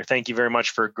getting here. Thank you very much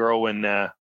for Grow and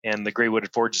the Grey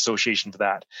Wooded Forage Association for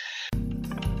that.